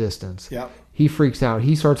gunshots in the distance. Yeah, He freaks out.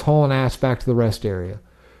 He starts hauling ass back to the rest area.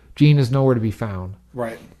 Gene is nowhere to be found.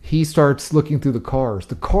 right. He starts looking through the cars.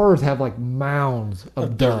 The cars have like mounds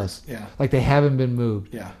of dirt. dust. Yeah. Like they haven't been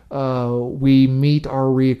moved. Yeah. We meet our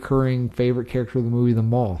reoccurring favorite character of the movie, the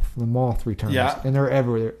Moth. The Moth returns. Yeah. And they're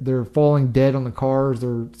everywhere. They're falling dead on the cars.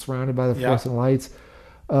 They're surrounded by the Yeah. fluorescent lights.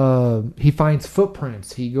 He finds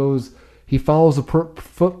footprints. He follows the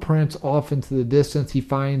footprints off into the distance. He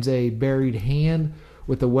finds a buried hand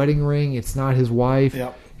with a wedding ring. It's not his wife.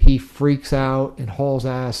 Yep. He freaks out and hauls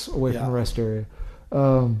ass away Yeah. from the rest area.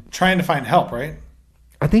 Trying to find help, right?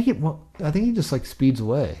 I think he just like speeds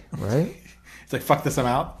away, right? It's like, fuck this, I'm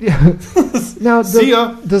out. Yeah. Now, See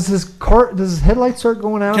ya. does his headlights start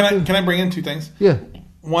going out? Can I bring in two things? Yeah.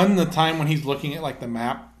 One, the time when he's looking at like the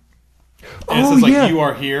map. Oh, And it says like yeah. you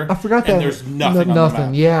are here. I forgot that. And there's nothing on nothing. the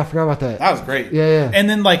map. Yeah, I forgot about that. That was great. Yeah. And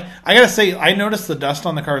then like I gotta say, I noticed the dust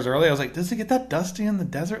on the cars early. I was like, does it get that dusty in the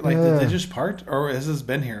desert? Like, Yeah. did they just part, or has this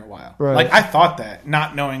been here a while? Right. Like I thought that,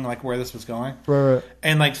 not knowing like where this was going. Right.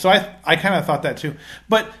 And like so, I kind of thought that too.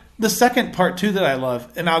 But the second part too that I love,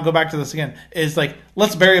 and I'll go back to this again, is like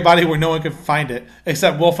let's bury a body where no one can find it,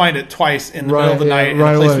 except we'll find it twice in the middle of the night in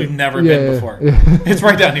a place we've never been before. Yeah. It's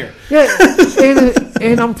right down here. Yeah,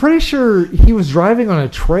 and I'm pretty sure he was driving on a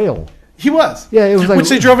trail. He was. Yeah, it was like- which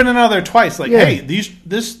they drove in and out of there twice. Like, Yeah. hey,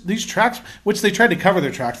 these tracks, which they tried to cover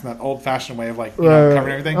their tracks in that old fashioned way of like Right.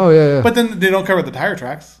 covering everything. Oh, yeah. But then they don't cover the tire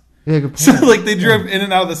tracks. Yeah, good point. So like they drove in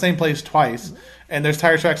and out of the same place twice, and there's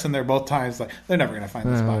tire tracks in there both times. Like they're never gonna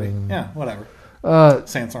find this body. Yeah, whatever.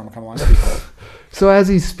 Sandstorm will come along. That'd be cool. So as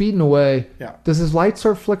he's speeding away, Yeah. does his light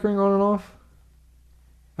start flickering on and off?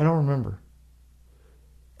 I don't remember.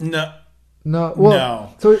 No. No. Well, No.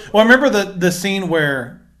 So Well, I remember the scene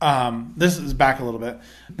where this is back a little bit.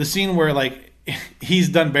 The scene where like he's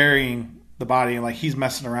done burying the body and like he's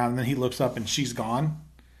messing around, and then he looks up and she's gone.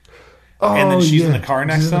 and then she's in yeah. the car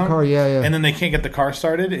next She's to in him. the car, yeah. And then they can't get the car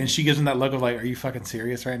started, and she gives him that look of like, "Are you fucking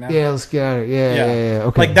serious right now?" Yeah, let's get at it. Yeah.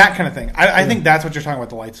 Okay. Like that kind of thing. I think that's what you're talking about,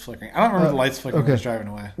 the lights flickering. I don't remember the lights flickering when okay. he's driving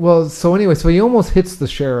away. Well, so anyway, so he almost hits the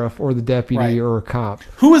sheriff or the deputy Right. or a cop.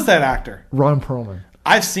 Who is that actor? Ron Perlman.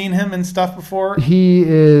 I've seen him in stuff before. He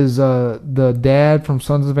is the dad from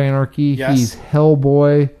Sons of Anarchy. Yes. He's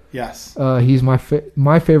Hellboy. Yes. He's my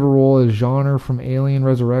favorite role is Genre from Alien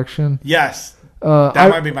Resurrection. Yes. That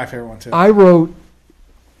might be my favorite one too. I wrote.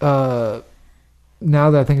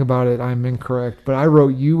 Now that I think about it, I'm incorrect. But I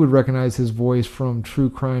wrote you would recognize his voice from True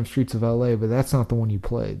Crime Streets of L.A., but that's not the one you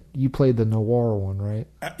played. You played the noir one, right?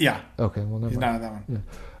 Yeah. Okay, well, never He's mind. not in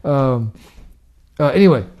that one.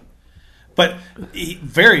 Anyway. But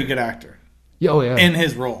very good actor Oh, yeah. in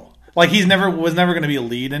his role. Like was never going to be a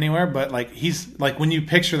lead anywhere, but like he's like when you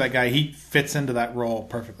picture that guy, he fits into that role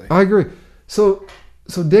perfectly. I agree. So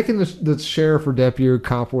Dick and the sheriff or deputy or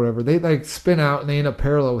cop or whatever, they like spin out and they end up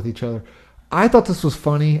parallel with each other. I thought this was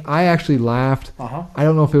funny. I actually laughed. Uh-huh. I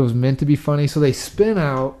don't know if it was meant to be funny. So they spin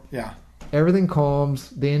out. Yeah. Everything calms.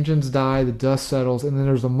 The engines die. The dust settles, and then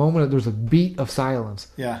there's a beat of silence.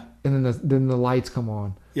 Yeah. And then the lights come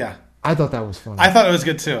on. Yeah. I thought that was funny. I thought it was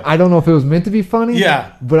good too. I don't know if it was meant to be funny.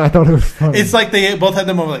 Yeah. But I thought it was funny. It's like they both had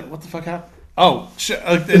them over like, what the fuck happened? Oh, shit.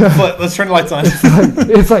 Let's turn the lights on.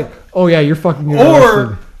 It's like, oh yeah, you're fucking.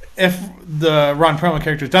 Or if the Ron Perlman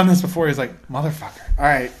character's done this before, he's like, motherfucker. All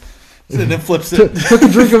right. So then flips it. Took a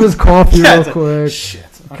drink of his coffee Yeah, real it's like, quick. shit.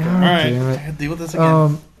 Okay. God All right. damn it. I gotta deal with this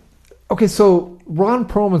again. Okay, so Ron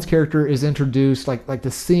Perlman's character is introduced like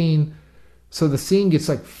the scene. So the scene gets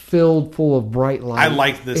like filled full of bright light. I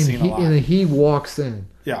liked this scene a lot. And he walks in.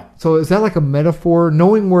 Yeah. So is that like a metaphor?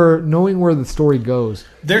 Knowing where the story goes.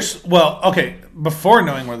 Okay. Before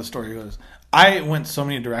knowing where the story goes, I went so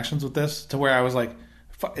many directions with this to where I was like,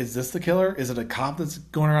 is this the killer? Is it a cop that's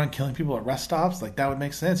going around killing people at rest stops? Like that would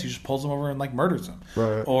make sense. He just pulls them over and like murders them.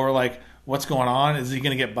 Right. Or like, what's going on? Is he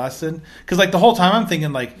going to get busted? Because like the whole time I'm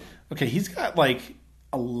thinking like, okay, he's got like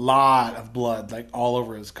a lot of blood like all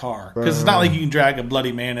over his car. Because it's not like you can drag a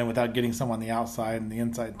bloody man in without getting some on the outside and the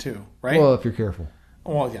inside too, right? Well, if you're careful.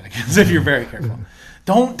 Well, yeah, I guess if you're very careful.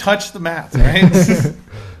 Don't touch the mats, right?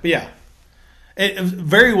 But yeah. It was a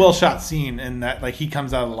very well shot scene in that like he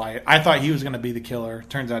comes out of the light. I thought he was going to be the killer.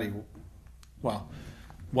 Turns out he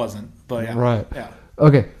wasn't. But yeah. Right. Yeah.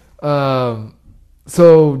 Okay.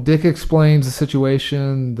 So Dick explains the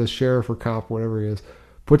situation, the sheriff or cop, whatever he is,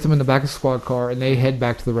 puts him in the back of the squad car, and they head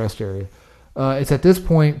back to the rest area. It's at this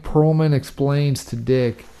point Perlman explains to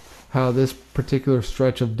Dick how this particular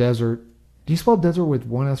stretch of desert. Do you spell desert with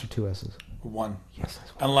one S or two S's? One. Yes.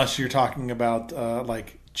 Unless you're talking about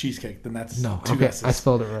like cheesecake, then that's No. two Okay. S's. I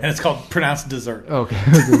spelled it right. And it's called pronounced dessert. Okay.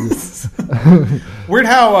 Weird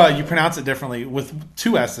how you pronounce it differently. With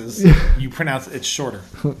two S's, you pronounce it's shorter.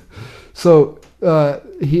 So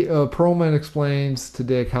Perlman explains to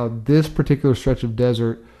Dick how this particular stretch of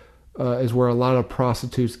desert is where a lot of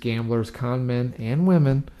prostitutes, gamblers, con men, and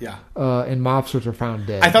women, Yeah. and mobsters are found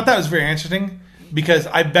dead. I thought that was very interesting because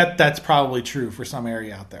I bet that's probably true for some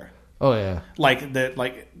area out there. Oh yeah, Like that,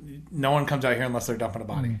 like no one comes out here unless they're dumping a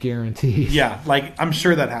body. guaranteed. Yeah, like I'm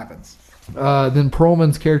sure that happens. Then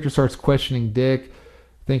Perlman's character starts questioning Dick,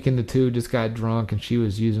 thinking the two just got drunk and she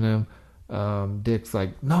was using him. Dick's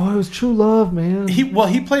like, no, it was true love, man. He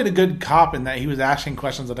played a good cop in that he was asking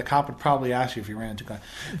questions that a cop would probably ask you if you ran into a guy.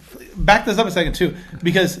 Back this up a second too,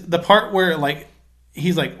 because the part where like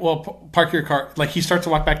he's like, well, park your car. Like he starts to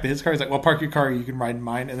walk back to his car. He's like, well, park your car. You can ride in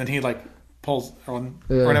mine. And then he like pulls on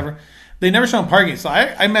or whatever. They never show him parking, so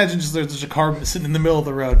I imagine just there's a car sitting in the middle of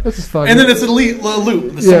the road, This is fucking- and then it's a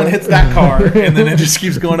loop. Someone hits that car, and then it just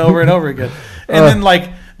keeps going over and over again. And then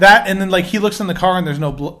like that, and then like he looks in the car and there's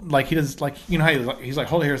no blood. Like he does, like you know how he's like,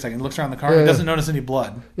 hold it here a second. He looks around the car, and doesn't notice any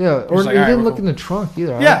blood. Yeah, or He's like, he all right, didn't we're look in cool. the trunk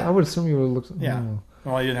either. Yeah. I would assume you would look. Yeah.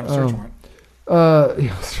 Well, he didn't have a search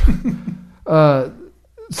warrant.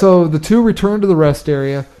 So the two return to the rest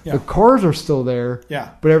area. Yeah. The cars are still there.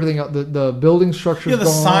 Yeah. But everything else, the building structure Yeah, is the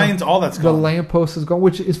gone. signs, all that's The gone. lamppost is gone,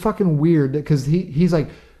 which is fucking weird because he's like,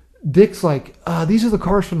 Dick's like, these are the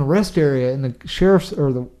cars from the rest area, and the sheriff's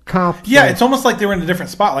or the cop. Yeah, like, it's almost like they were in a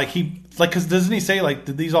different spot. Like because doesn't he say like,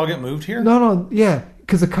 did these all get moved here? no, yeah,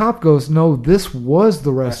 because the cop goes, no, this was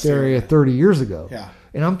the rest area 30 years ago. Yeah.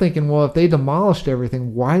 And I'm thinking, well, if they demolished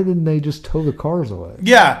everything, why didn't they just tow the cars away?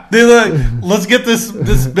 Yeah, they're like, let's get this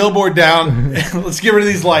billboard down. Let's get rid of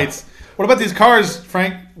these lights. What about these cars,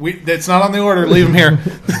 Frank? It's not on the order. Leave them here.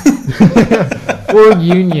 Or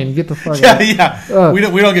union, get the fuck out. Yeah. We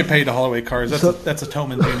don't get paid to haul away cars. That's a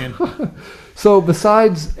Towman's union. So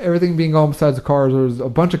besides everything being gone besides the cars, there's a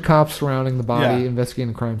bunch of cops surrounding the body, Yeah.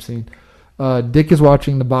 investigating the crime scene. Dick is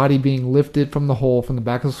watching the body being lifted from the hole from the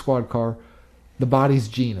back of the squad car. The body's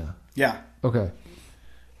Gina. Yeah. Okay.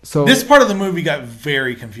 So this part of the movie got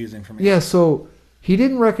very confusing for me. Yeah, so he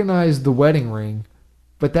didn't recognize the wedding ring,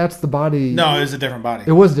 but that's the body. No, it was a different body.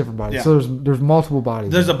 It was a different body. Yeah. So there's multiple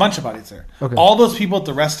bodies. There's a bunch of bodies there. Okay. All those people at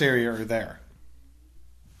the rest area are there.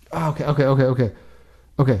 Oh,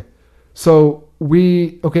 okay. So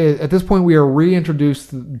at this point we are reintroduced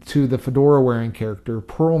to the fedora wearing character.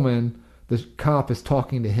 Perlman, the cop, is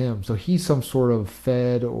talking to him. So he's some sort of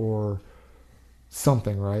Fed or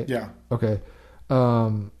something, right? Yeah. Okay.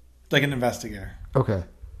 Like an investigator. Okay.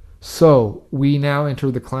 So we now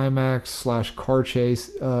enter the climax / car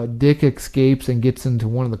chase. Dick escapes and gets into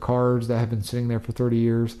one of the cars that have been sitting there for 30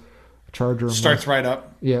 years. A Charger. Starts right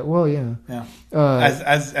up. Yeah. Well, yeah. Yeah.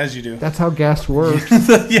 As As you do. That's how gas works.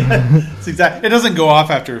 Yeah. It's exactly. It doesn't go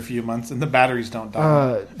off after a few months, and the batteries don't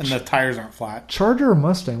die, and the tires aren't flat. Charger or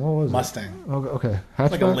Mustang? What was it? Mustang. Okay. Hatchback?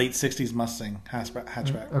 It's like a late '60s Mustang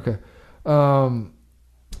hatchback. Okay.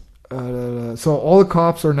 So all the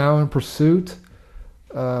cops are now in pursuit.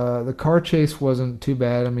 The car chase wasn't too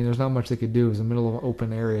bad. I mean, there's not much they could do. It was a middle of an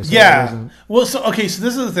open area. So Yeah. Well, so this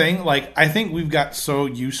is the thing. Like, I think we've got so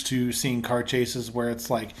used to seeing car chases where it's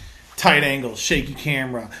like tight angles, shaky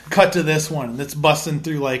camera, cut to this one that's busting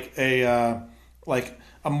through like a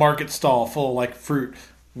market stall full of like fruit.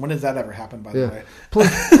 When does that ever happen, by the way?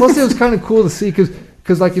 Plus, it was kind of cool to see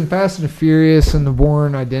because like in Fast and Furious and The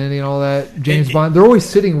Bourne Identity and all that, James Bond, they're always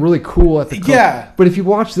sitting really cool at the car. Yeah. But if you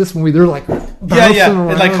watch this movie, they're like bouncing around.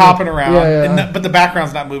 And like hopping around. Yeah. But the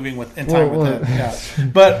background's not moving in time with it. Yeah.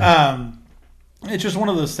 But it's just one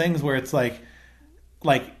of those things where it's like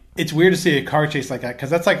it's weird to see a car chase like that because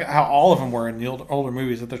that's like how all of them were in the older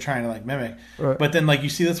movies that they're trying to like mimic. Right. But then like you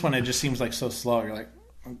see this one, it just seems like so slow. You're like,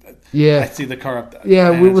 I see the car up.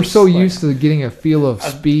 Yeah, we were so used to getting a feel of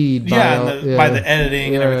speed. By the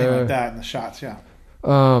editing and everything like that, and the shots. Yeah.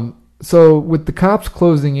 So with the cops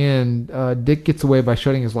closing in, Dick gets away by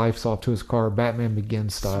shutting his lights off to his car, Batman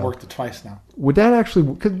Begins style. It's worked it twice now. Would that actually?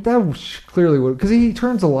 Because that clearly would. Because he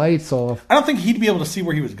turns the lights off. I don't think he'd be able to see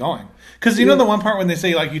where he was going. Because you know the one part when they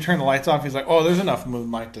say like you turn the lights off, he's like, oh, there's enough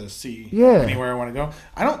moonlight to see anywhere I want to go.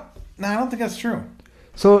 I don't think that's true.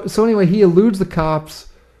 So anyway, he eludes the cops.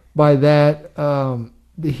 By that,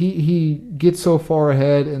 he gets so far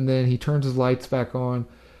ahead, and then he turns his lights back on,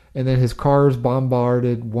 and then his car is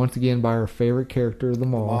bombarded once again by our favorite character, the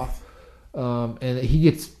moth. And he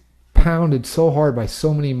gets pounded so hard by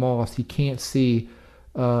so many moths he can't see.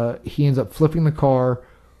 He ends up flipping the car.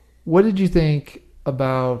 What did you think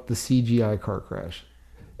about the CGI car crash?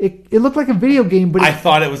 It looked like a video game, but I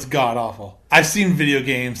thought it was god awful. I've seen video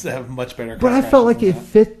games that have much better. But I felt like it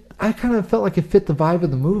fit. I kind of felt like it fit the vibe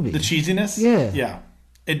of the movie. The cheesiness? Yeah,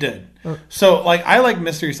 it did. So, like, I like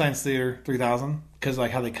Mystery Science Theater 3000 because,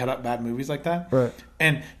 like, how they cut up bad movies like that. Right.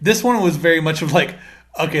 And this one was very much of like,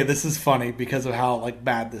 okay, this is funny because of how like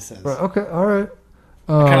bad this is. Right. Okay. All right.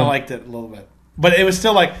 I kind of liked it a little bit, but it was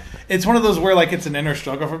still like it's one of those where like it's an inner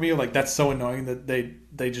struggle for me. Like that's so annoying that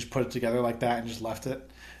they just put it together like that and just left it.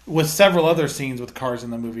 With several other scenes with cars in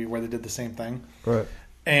the movie where they did the same thing. Right.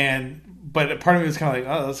 But part of me was kind of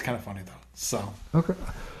like, oh, that's kind of funny though. So okay,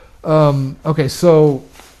 okay. So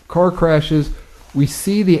car crashes. We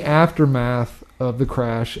see the aftermath of the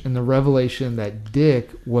crash and the revelation that Dick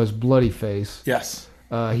was Bloody Face. Yes.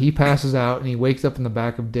 He passes out and he wakes up in the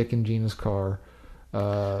back of Dick and Gina's car.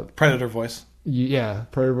 Predator voice.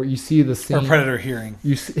 Predator. You see the scene. Or Predator hearing.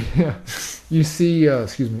 You see. Yeah. You see.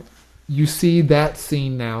 Excuse me. You see that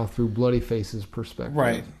scene now through Bloody Face's perspective.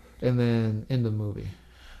 Right. And then in the movie.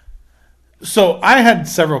 So I had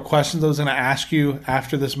several questions I was going to ask you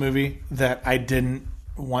after this movie that I didn't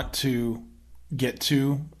want to get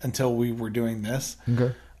to until we were doing this.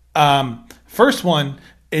 Okay. First one,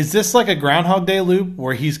 is this like a Groundhog Day loop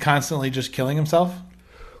where he's constantly just killing himself?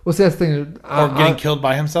 Well, see, that's the thing. Or getting killed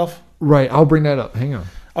by himself? Right. I'll bring that up. Hang on.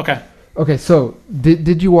 Okay. So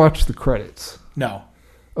did you watch the credits? No.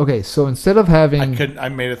 Okay, so instead of having... I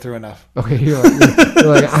made it through enough. Okay, you're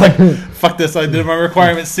like fuck this, I did my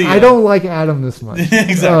requirement C. I don't like Adam this much.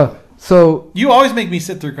 Exactly. So you always make me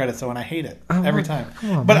sit through credits, though, and I hate it every time.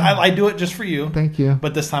 Come on, but I do it just for you. Thank you.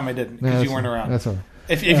 But this time I didn't, because you weren't around. That's all right.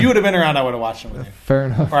 If you would have been around, I would have watched it with you. Fair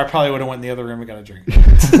enough. Or I probably would have went in the other room and got a drink.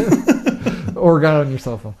 Or got on your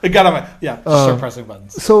cell phone. It got on my... Yeah, start pressing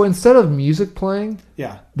buttons. So instead of music playing,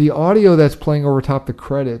 the audio that's playing over top the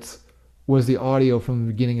credits was the audio from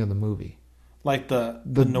the beginning of the movie. Like the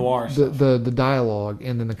noir stuff. The dialogue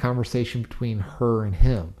and then the conversation between her and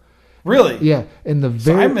him. Really? Yeah, and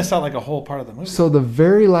So I missed out like a whole part of the movie. So the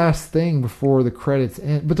very last thing before the credits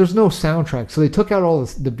end, but there's no soundtrack. So they took out all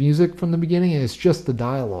the music from the beginning, and it's just the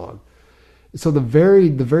dialogue. So the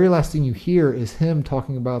very last thing you hear is him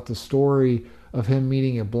talking about the story of him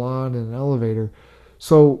meeting a blonde in an elevator.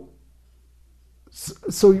 So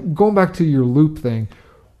going back to your loop thing,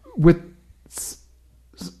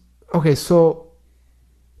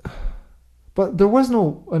 but there was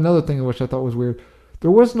another thing which I thought was weird.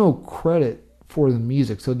 There was no credit for the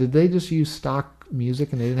music. So did they just use stock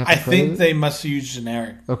music and they didn't have to I think they must use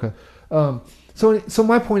generic. Okay. So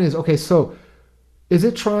my point is, okay, so is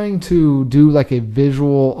it trying to do like a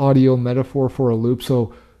visual audio metaphor for a loop?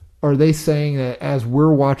 So are they saying that as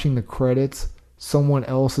we're watching the credits, someone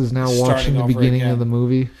else is now watching the beginning of the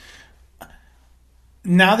movie?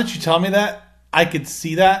 Now that you tell me that, I could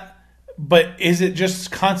see that. But is it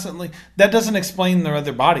just constantly... That doesn't explain their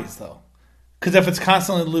other bodies, though. Because if it's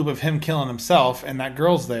constantly the loop of him killing himself and that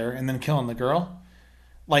girl's there and then killing the girl,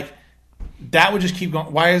 like, that would just keep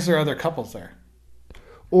going. Why is there other couples there?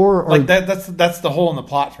 Or like that's the hole in the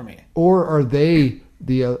plot for me. Or are they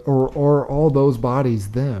or all those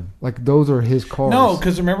bodies them? Like, those are his cars. No,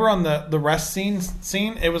 because remember on the rest scene,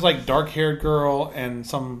 it was like dark-haired girl and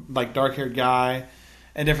some like dark-haired guy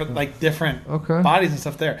and different bodies and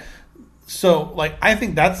stuff there. So, like, I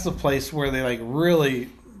think that's the place where they, like, really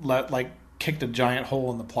kicked a giant hole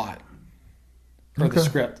in the plot or the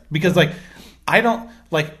script. Because, like, I don't,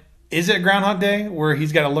 like, is it Groundhog Day where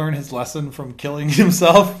he's got to learn his lesson from killing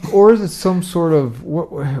himself? Or is it some sort of,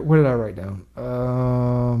 what did I write down?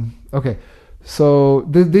 Okay. So,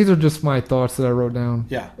 these are just my thoughts that I wrote down.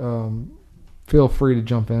 Yeah. Feel free to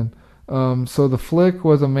jump in. So, the flick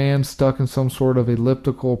was a man stuck in some sort of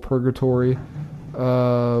elliptical purgatory.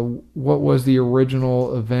 What was the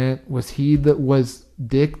original event? Was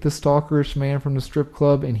Dick the stalkerish man from the strip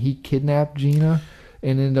club, and he kidnapped Gina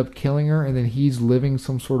and ended up killing her, and then he's living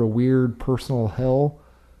some sort of weird personal hell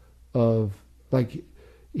of, like,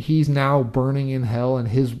 he's now burning in hell, and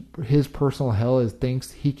his personal hell is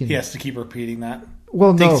thinks he can... He has to keep repeating that.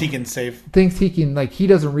 Well, thinks he can save... Thinks he can, like, he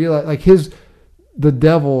doesn't realize, like, the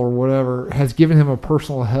devil or whatever has given him a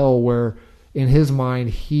personal hell where in his mind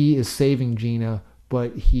he is saving Gina,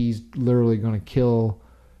 but he's literally going to kill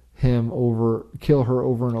her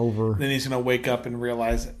over and over. Then he's going to wake up and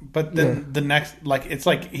realize it. But then the next, like, it's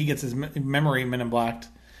like he gets his memory Men in Blacked.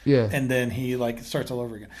 Yeah. And then he, like, starts all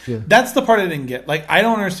over again. Yeah. That's the part I didn't get. Like, I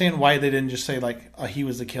don't understand why they didn't just say, like, he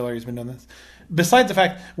was the killer, he's been doing this. Besides the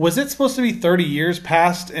fact, was it supposed to be 30 years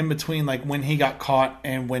passed in between, like, when he got caught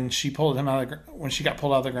and when she pulled him out of when she got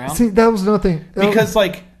pulled out of the ground? See, that was another thing. Because,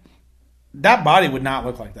 like, that body would not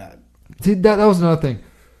look like that. See, that was another thing.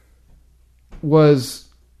 Was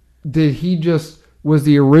the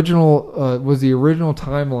original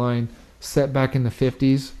timeline set back in the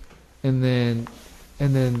 50s, and then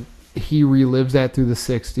he relives that through the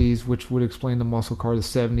 60s, which would explain the muscle car, the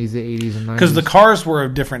 70s, the 80s, and 90s. Because the cars were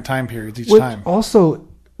of different time periods each time. Also,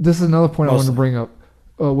 this is another point I wanted to bring up,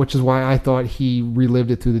 which is why I thought he relived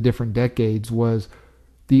it through the different decades, was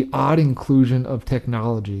the odd inclusion of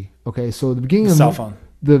technology. Okay, so the beginning of the cell phone.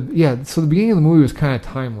 So the beginning of the movie was kind of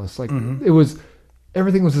timeless. Like, it was,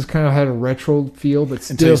 everything was just kind of had a retro feel, but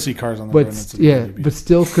still, until you see cars on the road. But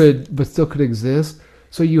still could exist.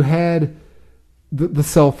 So you had the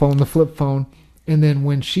cell phone, the flip phone, and then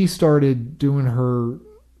when she started doing her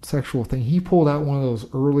sexual thing, he pulled out one of those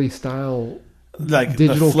early style, like,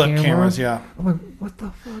 digital the flip cameras. Yeah, I'm like, what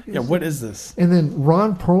the fuck? What is this? And then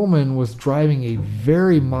Ron Perlman was driving a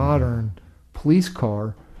very modern police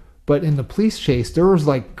car. But in the police chase, there was,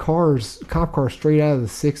 like, cop cars straight out of the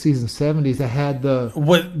 60s and 70s that had the...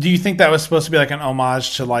 What do you think that was supposed to be, like, an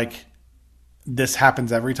homage to, like, this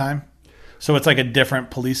happens every time? So it's like a different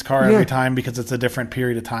police car every time because it's a different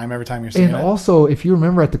period of time every time you're seeing it? And also, if you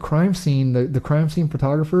remember at the crime scene, the crime scene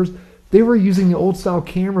photographers, they were using the old style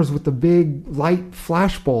cameras with the big light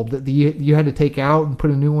flash bulb that you had to take out and put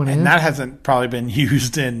a new one in. And that hasn't probably been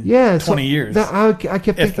used in 20 years. I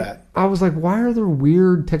kept thinking, I was like, why are there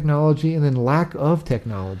weird technology and then lack of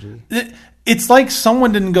technology? It's like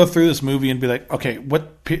someone didn't go through this movie and be like, okay,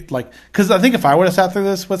 because I think if I would have sat through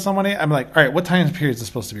this with somebody, I'm like, all right, what time period is this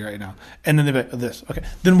supposed to be right now? And then they'd be like, this. Okay,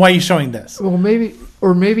 then why are you showing this? Well, maybe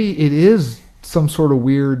it is some sort of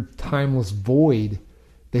weird timeless void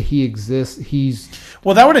that he exists.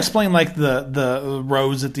 Well, that would explain, like, the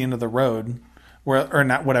rose at the end of the road, or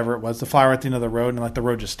not, whatever it was, the flower at the end of the road, and, like, the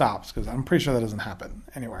road just stops, because I'm pretty sure that doesn't happen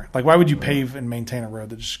anywhere. Like, why would you pave and maintain a road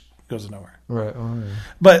that just goes nowhere? Right. Oh, yeah.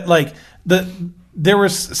 But, like, there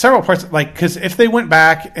was several parts, like, because if they went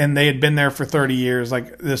back and they had been there for 30 years,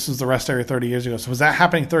 like this was the rest area 30 years ago. So was that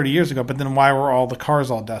happening 30 years ago? But then why were all the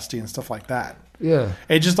cars all dusty and stuff like that? Yeah.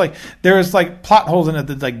 It just like, there was like plot holes in it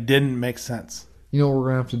that like didn't make sense. You know what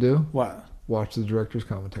we're going to have to do? What? Watch the director's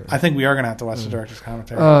commentary. I think we are going to have to watch the director's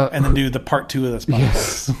commentary and then do the part 2 of this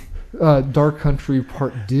podcast. Yes. Dark Country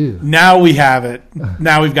Part 2. Now we have it.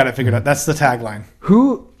 Now we've got it figured out. That's the tagline.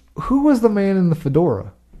 Who was the man in the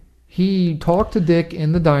fedora? He talked to Dick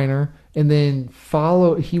in the diner and then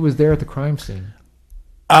he was there at the crime scene.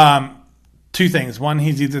 2 things. One,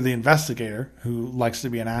 he's either the investigator who likes to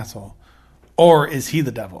be an asshole, or is he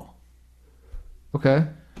the devil? Okay.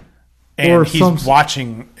 And or he's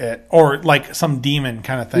watching it, or like some demon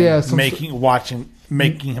kind of thing,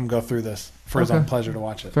 making him go through this for his own pleasure to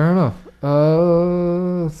watch it. Fair enough.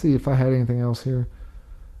 Let's see if I had anything else here.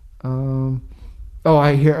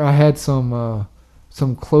 I had some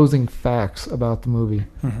closing facts about the movie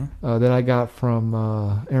that I got from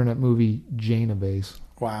Internet Movie Janabase.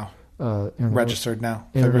 Wow. Registered now,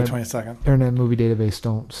 February 22nd. Internet Movie Database,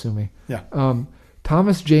 don't sue me. Yeah.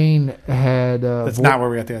 Thomas Jane had... That's not where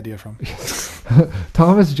we got the idea from.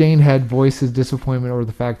 Thomas Jane had voiced his disappointment over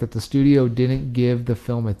the fact that the studio didn't give the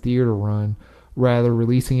film a theater run, rather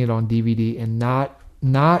releasing it on DVD and not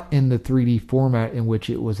in the 3D format in which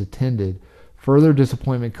it was intended. Further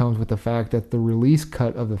disappointment comes with the fact that the release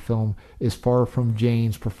cut of the film is far from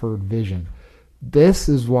Jane's preferred vision. This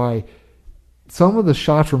is why some of the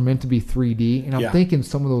shots were meant to be 3D, and I'm thinking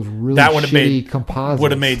some of those really shitty composites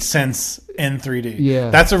would have made sense in 3D. Yeah,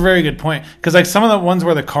 that's a very good point. Because like some of the ones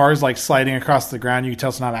where the car's like sliding across the ground, you can tell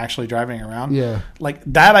it's not actually driving around. Yeah, like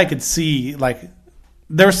that I could see. Like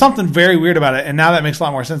there was something very weird about it, and now that makes a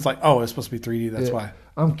lot more sense. Like, oh, it's supposed to be 3D. That's why.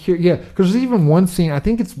 I'm curious. Yeah, because there's even one scene. I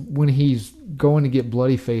think it's when he's going to get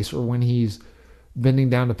bloody face, or when he's bending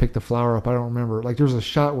down to pick the flower up. I don't remember. Like there's a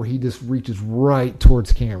shot where he just reaches right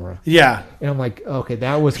towards camera. Yeah, and I'm like, okay,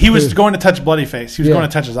 that was he was going to touch bloody face. He was going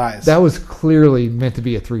to touch his eyes. That was clearly meant to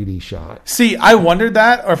be a 3D shot. See, I wondered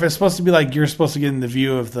that, or if it's supposed to be like you're supposed to get in the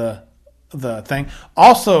view of the thing.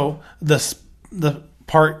 Also, the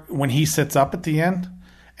part when he sits up at the end.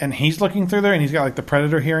 And he's looking through there, and he's got like the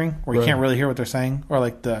predator hearing, where you can't really hear what they're saying, or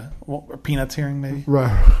like the Peanuts hearing, maybe. Right,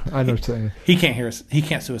 I know what you're saying. He can't hear us. He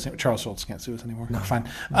can't sue us. Charles Schultz can't sue us anymore. No. Fine.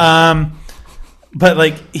 But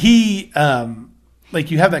like he, like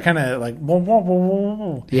you have that kind of like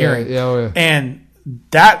hearing, and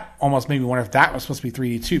that almost made me wonder if that was supposed to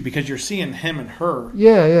be 3D too, because you're seeing him and her,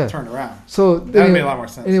 turned around. So that would make a lot more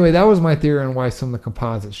sense. Anyway, that was my theory on why some of the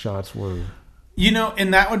composite shots were. You know,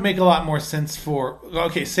 and that would make a lot more sense for...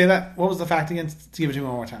 Okay, say that. What was the fact again? Let's give it to me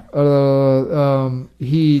one more time.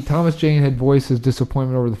 Thomas Jane had voiced his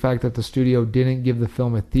disappointment over the fact that the studio didn't give the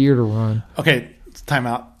film a theater run. Okay, time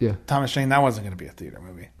out. Yeah. Thomas Jane, that wasn't going to be a theater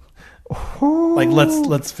movie. Like,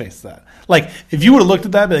 let's face that. Like, if you would have looked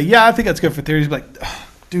at that, be like, yeah, I think that's good for theaters. You'd be like,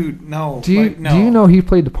 dude, no. Do you know he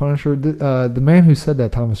played the Punisher? The man who said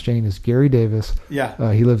that, Thomas Jane, is Gary Davis.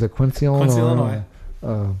 Yeah. He lives at Quincy, Illinois.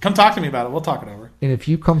 Come talk to me about it. We'll talk it over. And if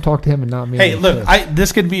you come talk to him and not me, hey, look,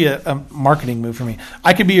 this could be a marketing move for me.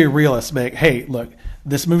 I could be a realist. Like, hey, look,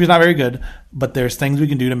 this movie's not very good, but there's things we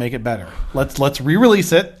can do to make it better. Let's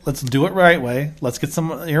re-release it. Let's do it right way. Let's get some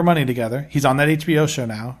of your money together. He's on that HBO show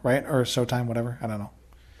now, right? Or Showtime, whatever. I don't know.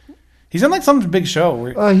 He's in like some big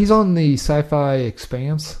show. He's on the Sci-Fi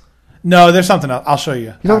Expanse. No, there's something else. I'll show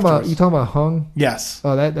you. You talking about Hung? Yes.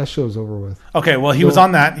 Oh, that show's over with. Okay, well, he was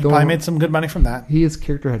on that. He probably made some good money from that. His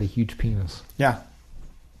character had a huge penis. Yeah.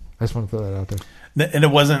 I just want to throw that out there. And it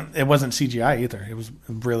wasn't CGI either. It was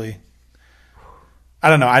really... I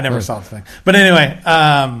don't know. I never saw the thing. But anyway,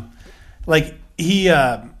 like, he...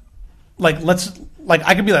 let's... Like,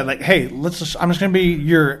 I could be like, hey, I'm just going to be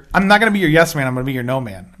your... I'm not going to be your yes man. I'm going to be your no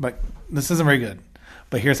man. But this isn't very good.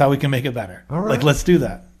 But here's how we can make it better. All right. Like, let's do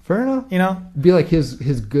that. Fair enough. You know? Be like his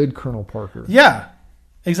good Colonel Parker. Yeah.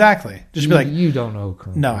 Exactly. Just be like... You don't know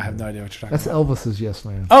Colonel No, Parker. I have no idea what you're talking about. That's Elvis's yes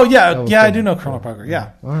man. Oh, yeah. Yeah, I do know Colonel Parker.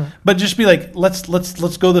 Yeah. All right. But just be like, let's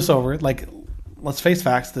go this over. Like, let's face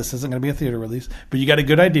facts. This isn't going to be a theater release. But you got a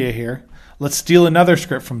good idea here. Let's steal another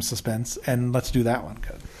script from Suspense, and let's do that one.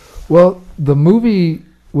 Good. Well, the movie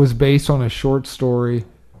was based on a short story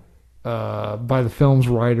by the film's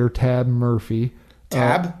writer, Tab Murphy.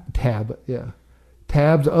 Tab? Tab, yeah.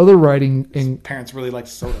 Tab's other writing... His parents really liked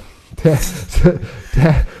soda.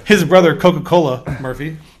 His brother, Coca-Cola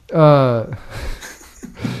Murphy.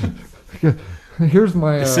 Here's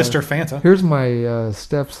my... His sister, Fanta. Here's my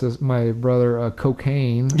my brother,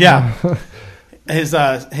 Cocaine. Yeah.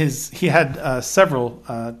 He had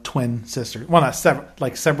several twin sisters. Well, not several,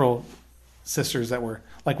 like several sisters that were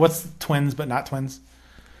Like, what's twins but not twins?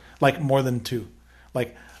 Like, more than two.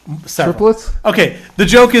 Like, several. Triplets? Okay, the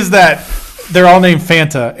joke is that they're all named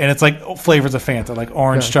Fanta, and it's like flavors of Fanta, like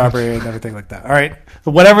orange, strawberry, and everything like that. All right?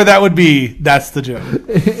 So whatever that would be, that's the joke.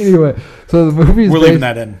 Anyway, so the movie is We're leaving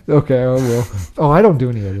that in. Okay, I will. Oh, I don't do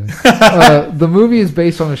any editing. The movie is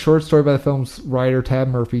based on a short story by the film's writer, Tab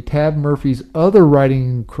Murphy. Tab Murphy's other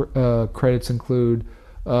writing credits include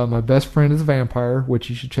My Best Friend is a Vampire, which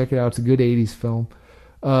you should check it out. It's a good 80s film.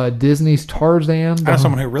 Disney's Tarzan. I know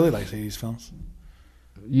someone who really likes 80s films.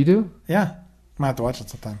 You do? Yeah. Might have to watch it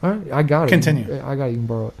sometime. All right, I got it. Continue. I got it. You can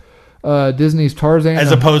borrow it. Disney's Tarzan.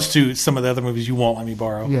 As opposed to some of the other movies you won't let me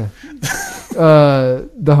borrow. Yeah.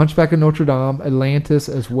 The Hunchback of Notre Dame, Atlantis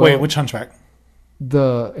as well. Wait, which Hunchback?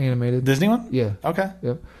 The animated. Disney one? Yeah. Okay.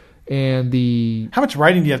 Yep. And the... How much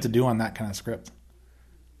writing do you have to do on that kind of script?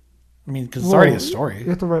 I mean, because it's already a story. You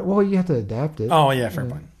have to write. Well, you have to adapt it. Oh, yeah, fair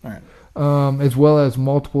point. All right. As well as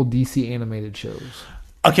multiple DC animated shows.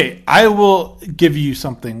 Okay, I will give you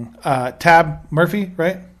something. Tab Murphy,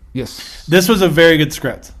 right? Yes. This was a very good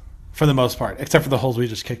script for the most part, except for the holes we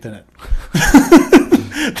just kicked in it.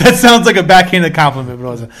 That sounds like a backhanded compliment, but it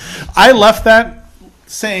wasn't. I left that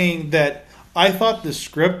saying that I thought the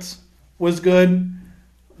script was good.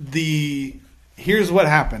 Here's what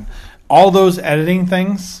happened. All those editing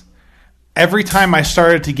things, every time I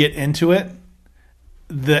started to get into it,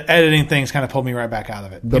 the editing things kind of pulled me right back out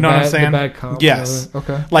of it. You know what I'm saying? The bad comp. Yes.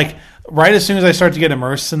 Okay. Like, right as soon as I start to get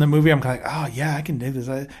immersed in the movie, I'm kind of like, oh, yeah, I can dig this.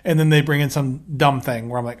 And then they bring in some dumb thing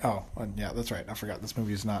where I'm like, oh, yeah, that's right. I forgot this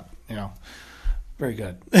movie is not, very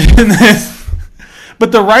good.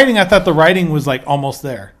 But the writing, I thought the writing was like almost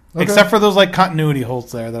there. Okay. Except for those like continuity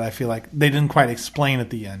holes there that I feel like they didn't quite explain at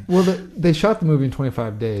the end. Well, they shot the movie in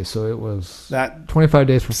 25 days, so it was that 25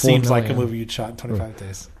 days for $4 seems million. like a movie you'd shot in 25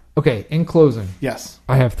 days. Okay, in closing. Yes.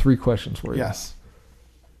 I have 3 questions for you. Yes.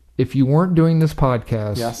 If you weren't doing this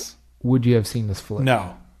podcast, yes, would you have seen this flick?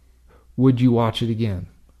 No. Would you watch it again?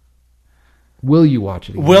 Will you watch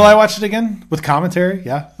it again? Will I watch it again? With commentary?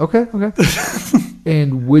 Yeah. Okay.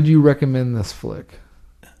 And would you recommend this flick?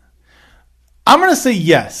 I'm going to say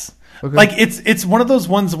yes. Okay. Like, it's one of those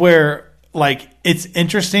ones where, like, it's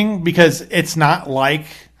interesting because it's not like...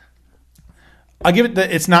 I'll give it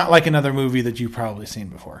it's not like another movie that you've probably seen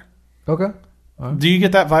before. Okay. Right. Do you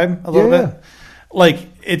get that vibe a little bit? Like,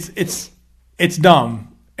 it's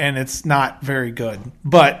dumb and it's not very good,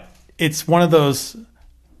 but it's one of those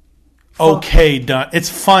okay dumb. It's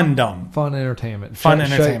fun dumb. Fun entertainment.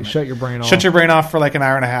 Entertainment. Shut your brain off. Shut your brain off for like an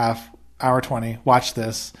hour and a half, hour 20. Watch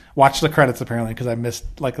this. Watch the credits apparently because I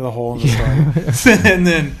missed like the whole of the story, and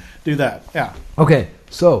then do that. Yeah. Okay.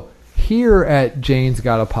 So here at Jane's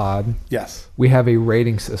Got a Pod, yes, we have a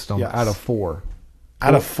rating system out of 4.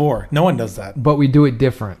 Out of 4. No one does that. But we do it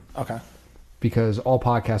different. Okay. Because all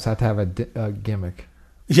podcasts have to have a gimmick.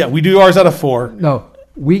 Yeah, we do ours out of 4. No,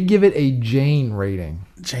 we give it a Jane rating.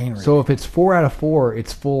 Jane rating. So if it's 4 out of 4,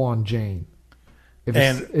 it's full on Jane. If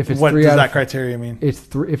it's what does that criteria mean?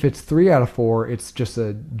 If it's 3 out of 4, it's just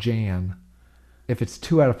a Jan. If it's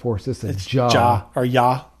 2 out of 4, it's just a Ja. Or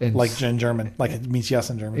Ja, like in German. Like it means yes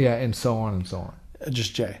in German. Yeah, and so on and so on.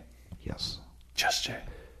 Just J. Yes. Just J.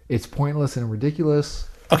 It's pointless and ridiculous.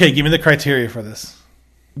 Okay, give me the criteria for this.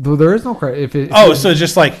 Though there is no criteria. So it's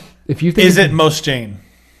just like, if you think is it most Jane?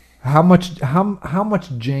 How much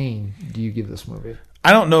Jane do you give this movie?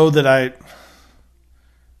 I don't know that I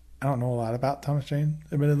don't know a lot about Thomas Jane,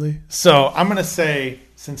 admittedly. So I'm going to say,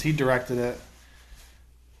 since he directed it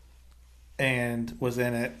and was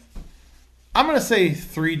in it, I'm going to say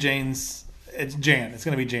 3 Janes. It's Jan. It's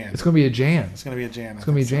going to be Jan. It's going to be a Jan. It's going to be a Jan. It's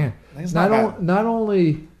going to be Jan. So. Not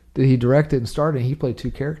only did he direct it and star it, he played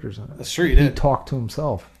 2 characters in it. That's true, he did. He talked to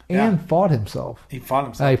himself and fought himself. He fought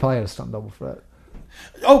himself. He probably had a stunt double for that.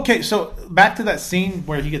 Okay, so back to that scene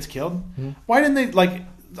where he gets killed. Mm-hmm. Why didn't they, like,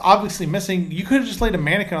 obviously missing, you could have just laid a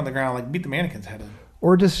mannequin on the ground, like beat the mannequin's head in.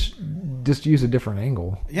 Or just use a different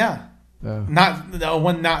angle. Yeah.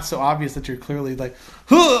 Not so obvious that you're clearly like,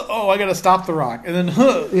 I got to stop the rock. And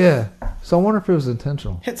then, Yeah. So I wonder if it was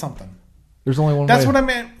intentional. Hit something. There's only one way. That's what I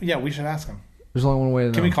meant. Yeah, we should ask him. There's only one way to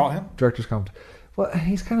know. Can we call him? Director's comment. Well,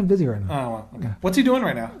 he's kind of busy right now. Oh, well, okay. Yeah. What's he doing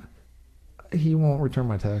right now? He won't return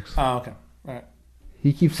my text. Oh, okay. All right.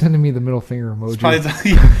 He keeps sending me the middle finger emoji.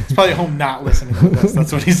 He's probably home not listening to this.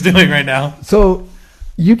 That's what he's doing right now. So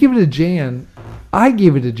you give it a Jan. I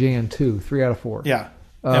gave it a Jan too, 3 out of 4. Yeah.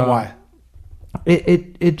 And why?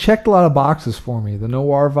 It checked a lot of boxes for me. The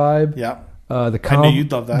noir vibe. Yeah. I knew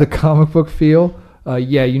you'd love that. The comic book feel.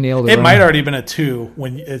 Yeah, you nailed it. It might already been a 2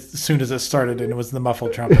 as soon as it started, and it was the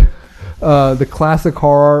muffled trumpet. The classic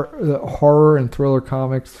horror and thriller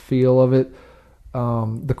comics feel of it.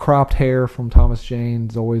 The cropped hair from Thomas Jane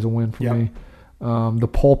is always a win for me. The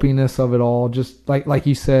pulpiness of it all, just like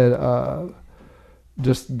you said,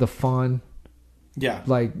 just the fun. Yeah.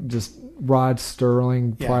 Like just Rod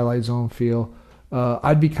Sterling, Twilight Zone feel.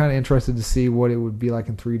 I'd be kind of interested to see what it would be like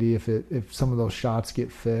in 3D if some of those shots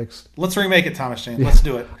get fixed. Let's remake it, Thomas Jane. Let's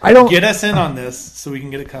do it. Get us in on this so we can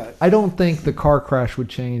get it cut. I don't think the car crash would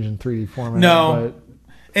change in 3D format. No.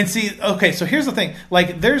 And see, okay, so here's the thing.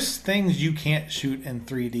 Like, there's things you can't shoot in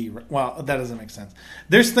 3D. Well, that doesn't make sense.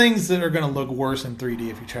 There's things that are going to look worse in 3D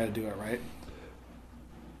if you try to do it right.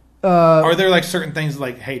 Are there like certain things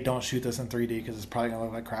like, hey, don't shoot this in 3D because it's probably going to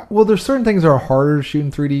look like crap? Well, there's certain things that are harder to shoot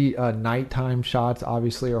in 3D. Nighttime shots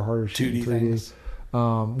obviously are harder to shoot in 3D. Things.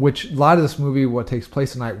 Which a lot of this movie, what takes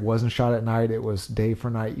place at night, wasn't shot at night. It was day for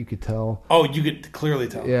night. You could tell. Oh, you could clearly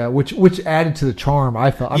tell. Yeah, which added to the charm.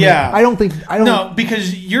 I felt. I don't. No,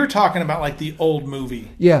 because you're talking about like the old movie.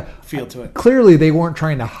 Yeah, feel to it. Clearly, they weren't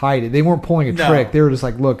trying to hide it. They weren't pulling a trick. They were just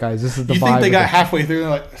like, "Look, guys, this is the vibe." You think they got halfway through?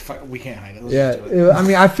 And they're like, "Fuck, we can't hide it." Let's just do it. I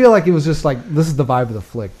mean, I feel like it was just like, "This is the vibe of the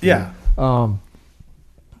flick." Dude. Yeah.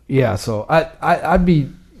 Yeah. So I'd be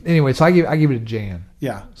anyway. So I give it a Jan.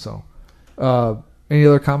 Yeah. So. Any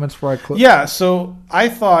other comments before I close? Yeah, so I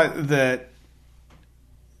thought that,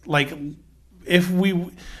 like, if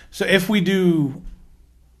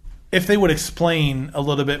they would explain a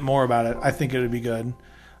little bit more about it, I think it would be good.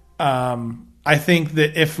 I think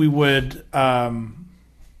that if we would, I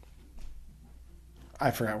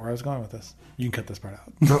forgot where I was going with this. You can cut this part out.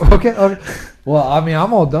 Okay. Well, I mean,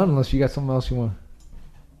 I'm all done unless you got something else you want.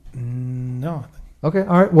 No. Okay.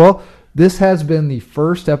 All right. Well. This has been the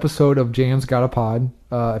first episode of Jan's Got a Pod.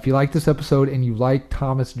 If you like this episode and you like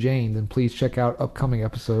Thomas Jane, then please check out upcoming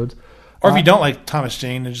episodes. Or if you don't like Thomas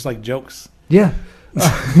Jane and just like jokes. Yeah.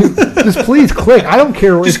 Just please click. I don't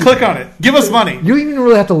care. Just click on it. Give us money. You don't even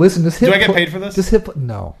really have to listen. Just hit Do I get paid for this? Just hit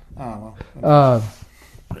no. Oh, well.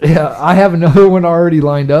 Yeah, I have another one already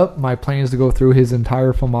lined up. My plan is to go through his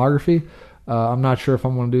entire filmography. I'm not sure if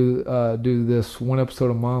I'm going to do this one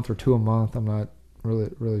episode a month or two a month. I'm not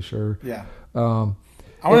really sure. Yeah. I want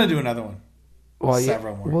to do another one. Well,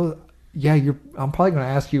 several more. Well, yeah. I'm probably going to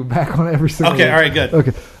ask you back on every single. Okay. All right. Good.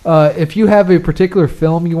 Okay. If you have a particular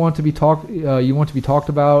film you want to be talked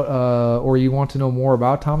about, or you want to know more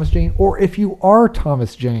about Thomas Jane, or if you are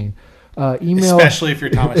Thomas Jane, email. Especially if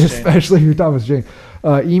you're Thomas Jane. Especially if you're Thomas Jane.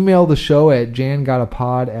 Email the show at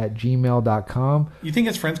jangotapod@gmail.com. You think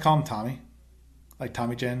his friends call him Tommy? Like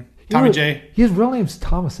Tommy Jen? Tommy J? His real name's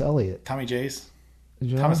Thomas Elliott. Tommy J's?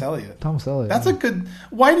 You know? Thomas Elliott. Thomas Elliott. That's a good...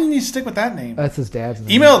 Why didn't you stick with that name? That's his dad's name.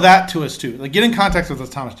 Email that to us, too. Like, get in contact with us,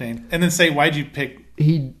 Thomas Jane. And then say, why'd you pick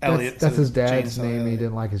Elliott? That's his dad's name. He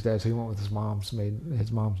didn't like his dad, so he went with his mom's name.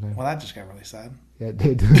 Well, that just got really sad. Yeah, it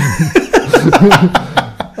did.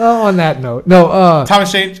 On that note. No,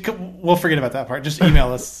 Thomas Jane, we'll forget about that part. Just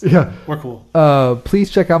email us. Yeah. We're cool. Please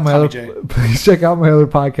check out my other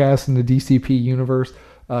podcast in the DCP universe.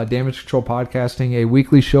 Damage Control Podcasting, a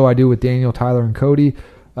weekly show I do with Daniel, Tyler, and Cody.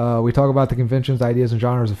 We talk about the conventions, ideas, and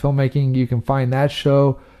genres of filmmaking. You can find that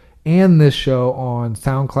show and this show on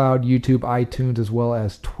SoundCloud, YouTube, iTunes, as well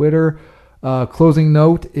as Twitter. Closing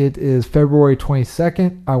note, it is February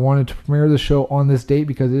 22nd. I wanted to premiere the show on this date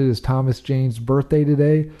because it is Thomas Jane's birthday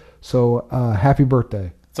today. So happy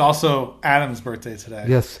birthday. It's also Adam's birthday today.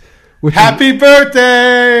 Yes. Happy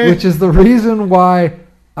birthday! Which is the reason why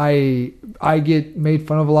I get made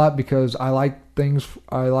fun of a lot, because I like things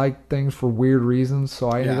for weird reasons. So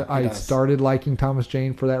I started liking Thomas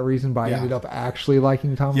Jane for that reason, but I ended up actually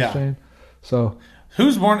liking Thomas Jane. So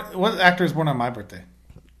what actor is born on my birthday?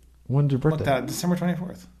 When's your birthday? December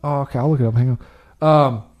 24th. Oh, okay. I'll look it up. Hang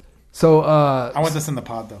on. I want this in the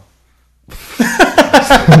pod though.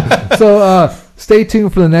 So stay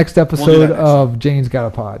tuned for the next episode of Jane's Got a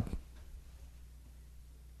Pod.